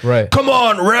shit. Right. Come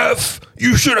on, ref.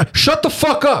 You should have. Shut the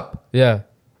fuck up. yeah.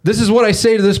 This is what I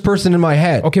say to this person in my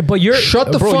head. Okay, but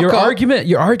shut the bro, fuck your up.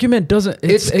 argument doesn't.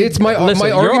 It's my listen,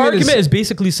 your argument argument is- is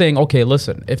basically saying, okay,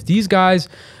 listen, if these guys,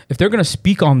 if they're gonna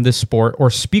speak on this sport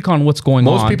or speak on what's going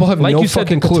on, Most people have like no you said,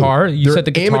 fucking the clue. guitar, you They're said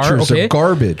the guitar, amateurs. okay, They're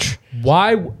garbage.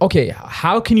 why? Okay,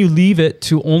 how can you leave it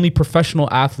to only professional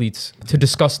athletes to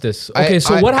discuss this? Okay,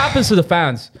 so what happens to the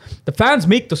fans? The fans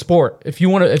make the sport. If you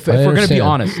want to, if we're gonna be understand.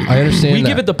 honest, I understand We that.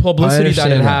 give it the I publicity that it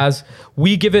understand that. has.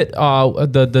 We give it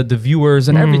the viewers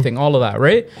and everything, all of that,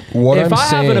 right? What if I'm I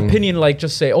have an saying- opinion, like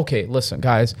just say, okay, listen,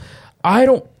 guys.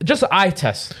 just eye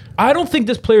test. I don't think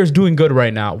this player is doing good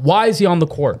right now. Why is he on the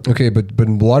court? Okay, but a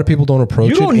lot of people don't approach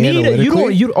You don't it need it.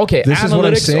 analytically. Okay, This is what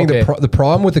I'm analytics, saying. okay. The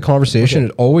problem with the conversation,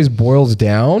 it always boils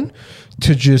down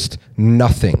to just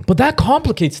nothing. But that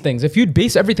complicates things. If you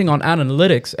base everything on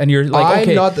analytics and you're like,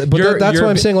 okay, that's why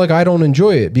I'm saying like I don't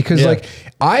enjoy it because Yeah. like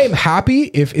I am happy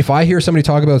if I hear somebody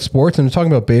talk about sports and they're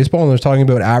talking about baseball and they're talking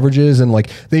about averages and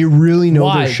like they really know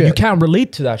why their shit. you can't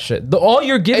relate to that shit. All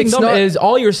you're giving It's them not- is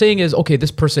all you're saying is okay.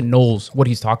 This person knows what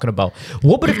he's talking about.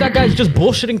 What? But if that guy's just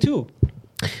bullshitting too?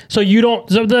 So you don't.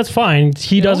 So that's fine.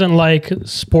 He doesn't like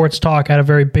sports talk at a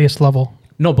very base level.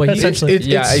 No, but Essentially.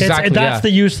 exactly. That's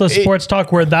the useless sports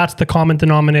talk where that's the common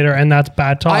denominator and that's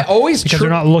bad talk. I always because trip- they're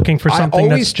not looking for something I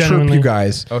that's always genuinely. trip you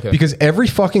guys Okay. because every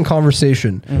fucking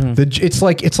conversation, it's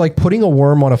like putting a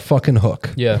worm on a fucking hook.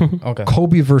 Yeah. Okay.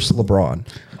 Kobe versus LeBron.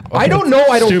 I don't know.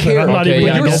 I don't Stupid. care. I'm not but even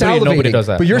you're gonna- salivating. nobody does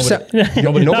that. But you're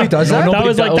nobody does that. That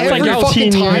was like that's every like fucking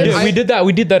 18 time. years.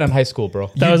 We did that in high school, bro.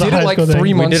 That You was a did high it like school thing.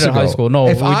 3 We months did it in ago. high school. No,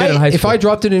 if we did it in high If school. I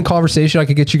dropped it in conversation, I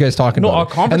could get you guys talking No,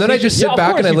 about our it. And then I just sit conversation-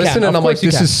 back of and I course you listen can. and Of I'm like, course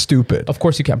you this can. is stupid. Of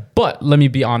course you can. But let me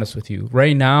be honest with you.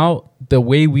 Right now, the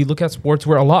way we look at sports,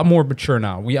 we're a lot more mature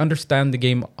now. We understand the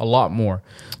game a lot more.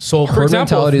 So, for Herd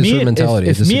example, mentality if is me, herd mentality.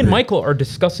 if me Disagree. and Michael are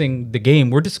discussing the game,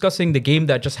 we're discussing the game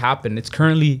that just happened.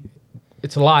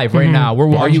 It's live right now. We're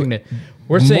watching it.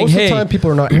 We're saying, Most of hey, the time people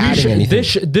are not adding anything.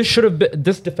 This should have been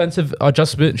this defensive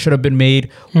adjustment should have been made.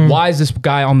 Why is this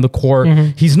guy on the court?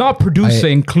 He's not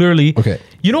producing clearly. Okay.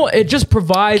 You know, it just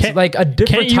provides Can't- like a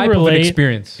different can't you type of an relate-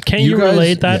 experience. Can't You you guys-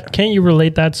 relate that? yeah. Can't you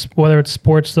relate that? Whether it's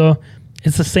sports though,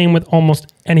 it's the same with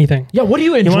almost anything. Yeah, what do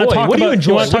you enjoy? You want to talk What do about? you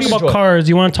enjoy? You want to What talk do you about enjoy? cars?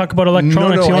 You want to talk about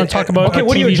electronics? you want to talk about okay, a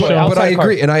what do you TV enjoy? show? But I Outside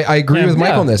agree, cars. and I agree Yeah. with Mike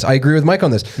Yeah. on this. I agree with Mike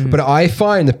on this. But I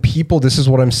find the people. This is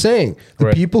what I'm saying. The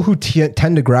Right. people who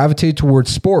tend to gravitate towards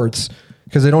sports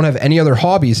because they don't have any other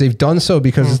hobbies. They've done so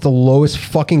because it's the lowest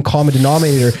fucking common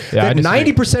denominator. Yeah, I that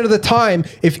disagree. 90% of the time,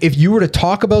 if you were to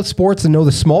talk about sports and know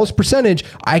the smallest percentage,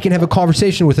 I can have a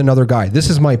conversation with another guy. This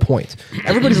is my point.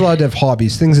 Everybody's allowed to have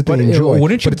hobbies, things that they enjoy.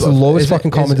 Wouldn't you? But it's the lowest isn't-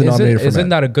 fucking common isn't- denominator for Isn't men.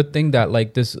 that a good thing that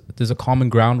like there's a common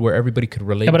ground where everybody could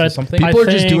relate Yeah, but to I- something? I People are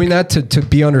just think- doing that to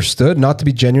be understood, not to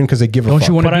be genuine because they give a Don't fuck.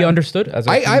 you want to But be I- understood? As a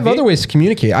I have human other ways to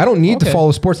communicate. I don't need to Okay.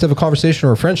 follow sports to have a conversation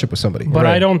or a friendship with somebody. But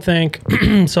Right. I don't think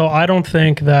so. I don't think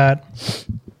that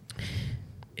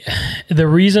the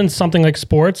reason something like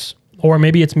sports, or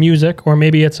maybe it's music, or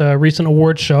maybe it's a recent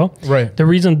awards show. Right. The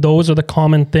reason those are the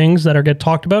common things that are get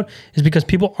talked about is because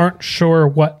people aren't sure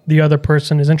what the other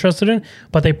person is interested in,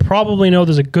 but they probably know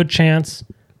there's a good chance.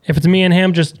 If it's me and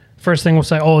him, just first thing we'll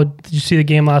say, "Oh, did you see the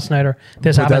game last night?" Or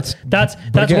this But happened. That's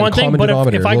again, one thing. common But if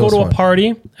denominator, I go lowest to a one.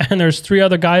 party and there's 3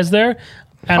 other guys there.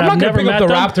 And I'm I've not gonna never bring up met the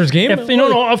them, Raptors game. If,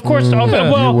 no, of course. Well,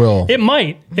 You will. it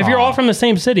might. If you're all from the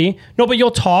same city, no, but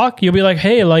you'll talk. You'll be like,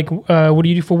 hey, like, what do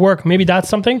you do for work? Maybe that's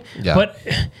something. Yeah. But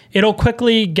it'll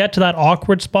quickly get to that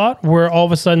awkward spot where all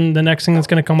of a sudden the next thing that's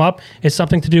going to come up is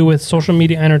something to do with social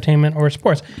media, entertainment, or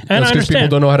sports. And That's I because people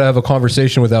understand. don't know how to have a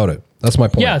conversation without it. That's my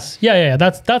point. Yes. Yeah.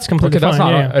 That's completely Okay, that's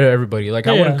fine. not yeah. everybody. Like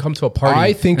I Yeah, wouldn't yeah. come to a party.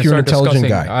 I think and you're an start intelligent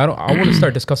discussing- guy. I want to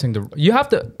start discussing you have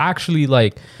to actually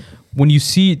like when you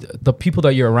see the people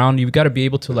that you're around, you've got to be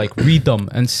able to like read them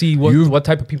and see what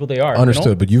type of people they are. Understood.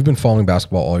 You know? But you've been following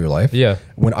basketball all your life. Yeah.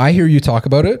 When I hear you talk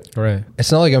about it, Right.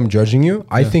 it's not like I'm judging you.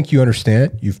 I think you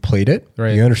understand. You've played it.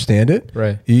 Right. You understand it.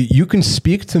 Right. You can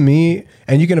speak to me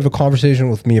and you can have a conversation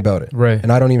with me about it. Right. And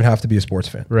I don't even have to be a sports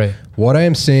fan. Right. What I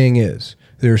am saying is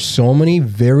there's so many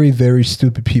very, very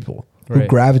stupid people who Right.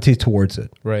 gravitate towards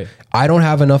it. Right. I don't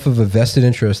have enough of a vested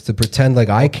interest to pretend like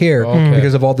I care Okay.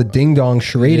 because of all the ding dong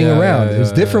charading Yeah, around. yeah, It's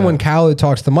yeah, different yeah. when Khaled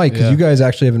talks to Mike because Yeah. you guys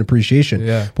actually have an appreciation.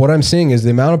 Yeah. What I'm saying is the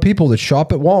amount of people that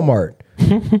shop at Walmart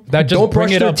That just don't brush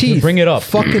bring it their up. teeth. Bring it up.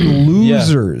 Fucking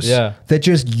losers. Yeah. That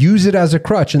just use it as a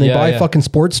crutch and they Yeah, buy yeah. fucking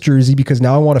sports jersey because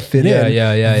now I want to fit Yeah, in.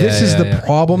 yeah, This is the yeah.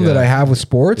 problem that Yeah. I have with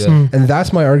sports, Yeah. and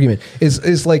that's my argument.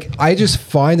 Is like I just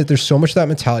find that there's so much of that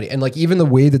mentality, and like even the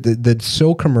way that that's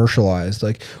so commercialized,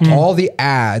 like all the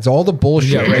ads, all the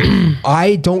bullshit. Yeah, right. Like,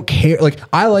 I don't care. Like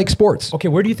I like sports. Okay,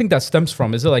 where do you think that stems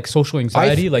from? Is it like social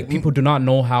anxiety? Like people do not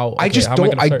know how. I okay, just how am don't.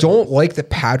 gonna I start? don't like the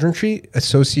pageantry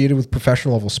associated with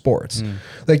professional level sports. Hmm.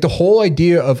 Like the whole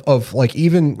idea of like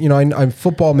even I'm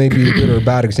football may be a good or a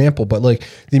bad example, but like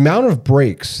the amount of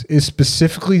breaks is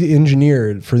specifically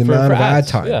engineered for the amount For of ad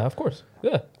ads. time. Yeah, of course.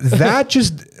 Yeah. That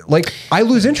just like I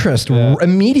lose interest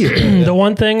immediately. The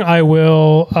one thing I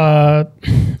will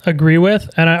agree with,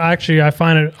 and I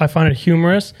find it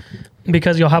humorous,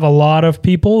 because you'll have a lot of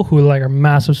people who like are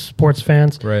massive sports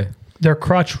fans. Right. Their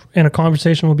crutch in a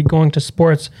conversation will be going to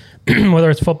sports, whether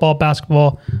it's football,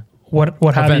 basketball, what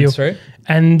have Events, you. right?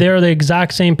 And they're the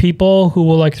exact same people who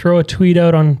will like throw a tweet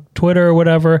out on Twitter or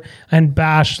whatever and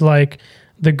bash like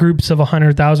the groups of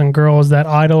 100,000 girls that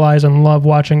idolize and love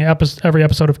watching every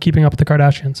episode of Keeping Up with the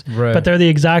Kardashians. Right. But they're the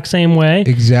exact same way.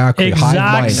 Exactly. Hive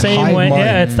Exact mind. same Hive way. mind.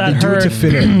 Yeah, it's that They do it herd. to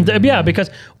fit in. Yeah,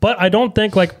 but I don't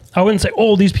think like, I wouldn't say,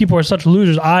 oh, these people are such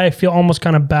losers. I feel almost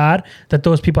kind of bad that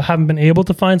those people haven't been able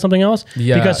to find something else.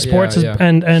 Yeah, because sports yeah.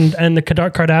 and the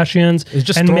Kardashians It's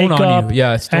just and thrown on makeup you.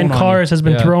 Yeah, it's thrown and on cars you. has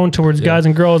been Yeah. thrown towards Yeah. guys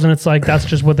and girls, and it's like that's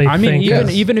just what they I mean,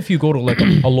 think. even if you go to like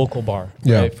a local bar,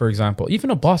 Yeah. right, for example, even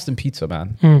a Boston Pizza, man,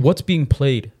 what's being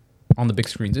played on the big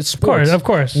screens? It's sports. Of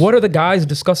course. What are the guys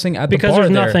discussing at Because the bar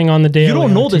there's there? nothing on the daily You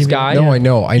don't know on this TV. guy. No, I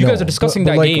know. You guys are discussing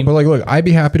but that like, game. But like, look, I'd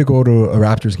be happy to go to a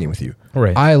Raptors game with you.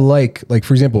 Right. I like,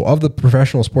 for example, of the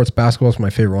professional sports, basketball is my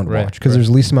favorite one to Right, watch because right. there's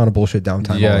the least amount of bullshit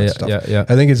downtime. Yeah, all that yeah, stuff. yeah.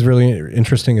 I think it's really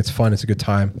interesting. It's fun. It's a good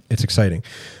time. It's exciting.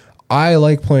 I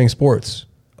like playing sports.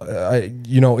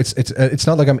 It's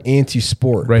not like I'm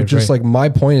anti-sport. Right, But just right. like my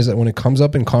point is that when it comes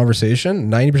up in conversation,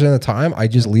 90% of the time, I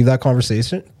just leave that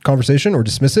conversation or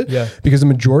dismiss it. Yeah. Because the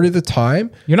majority of the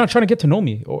time, You're not trying to get to know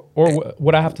me or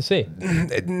what I have to say.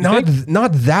 not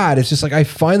that. It's just like I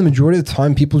find the majority of the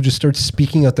time people just start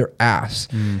speaking out their ass,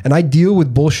 and I deal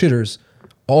with bullshitters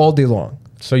all day long.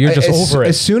 So you're just over it.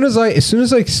 As soon as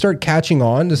I start catching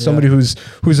on to somebody who's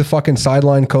a fucking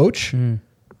sideline coach,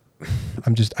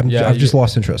 I've just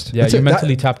lost interest. Yeah, That's you're it.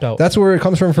 mentally tapped out. That's where it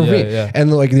comes from for Yeah, me. yeah.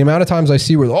 And like the amount of times I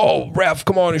see where, oh, ref,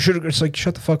 come on, you should. It's like,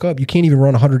 shut the fuck up. You can't even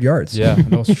run 100 yards. Yeah,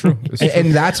 no, it's true. It's true.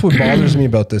 And that's what bothers me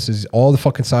about this is all the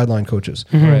fucking sideline coaches.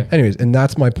 Right. Anyways, and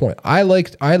that's my point. I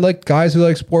like guys who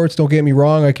like sports. Don't get me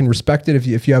wrong. I can respect it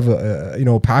if you have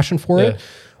a passion for Yeah. it.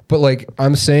 But like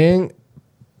I'm saying,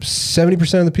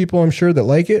 70% of the people I'm sure that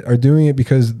like it are doing it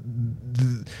because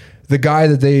the guy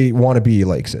that they want to be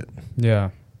likes it.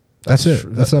 Yeah. That's it.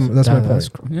 That's my point.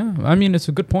 Yeah, I mean, it's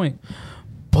a good point.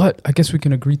 But I guess we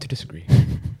can agree to disagree.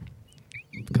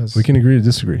 Because We can agree to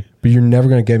disagree, but you're never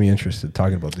gonna get me interested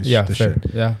talking about this. yeah, this fair.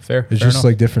 shit. Yeah, fair. It's fair just enough.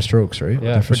 like different strokes, right?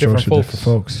 yeah, for different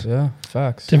folks. Yeah,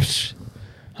 facts.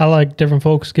 I like different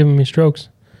folks giving me strokes.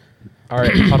 All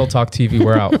right, Huddle Talk TV,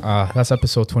 we're out. That's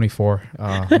episode 24.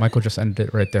 Michael just ended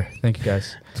it right there. Thank you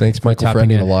guys. Thanks, Michael, for tapping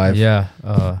ending in. alive. Yeah.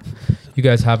 You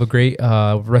guys have a great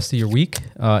rest of your week.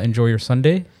 Enjoy your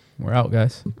Sunday. We're out,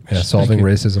 guys. Yeah, solving you.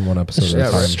 racism one episode at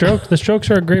a time. The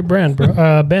Strokes are a great band.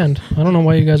 Band. I don't know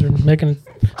why you guys are making it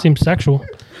seem sexual.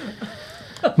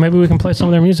 Maybe we can play some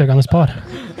of their music on this pod.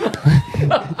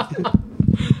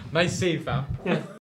 Nice save, fam.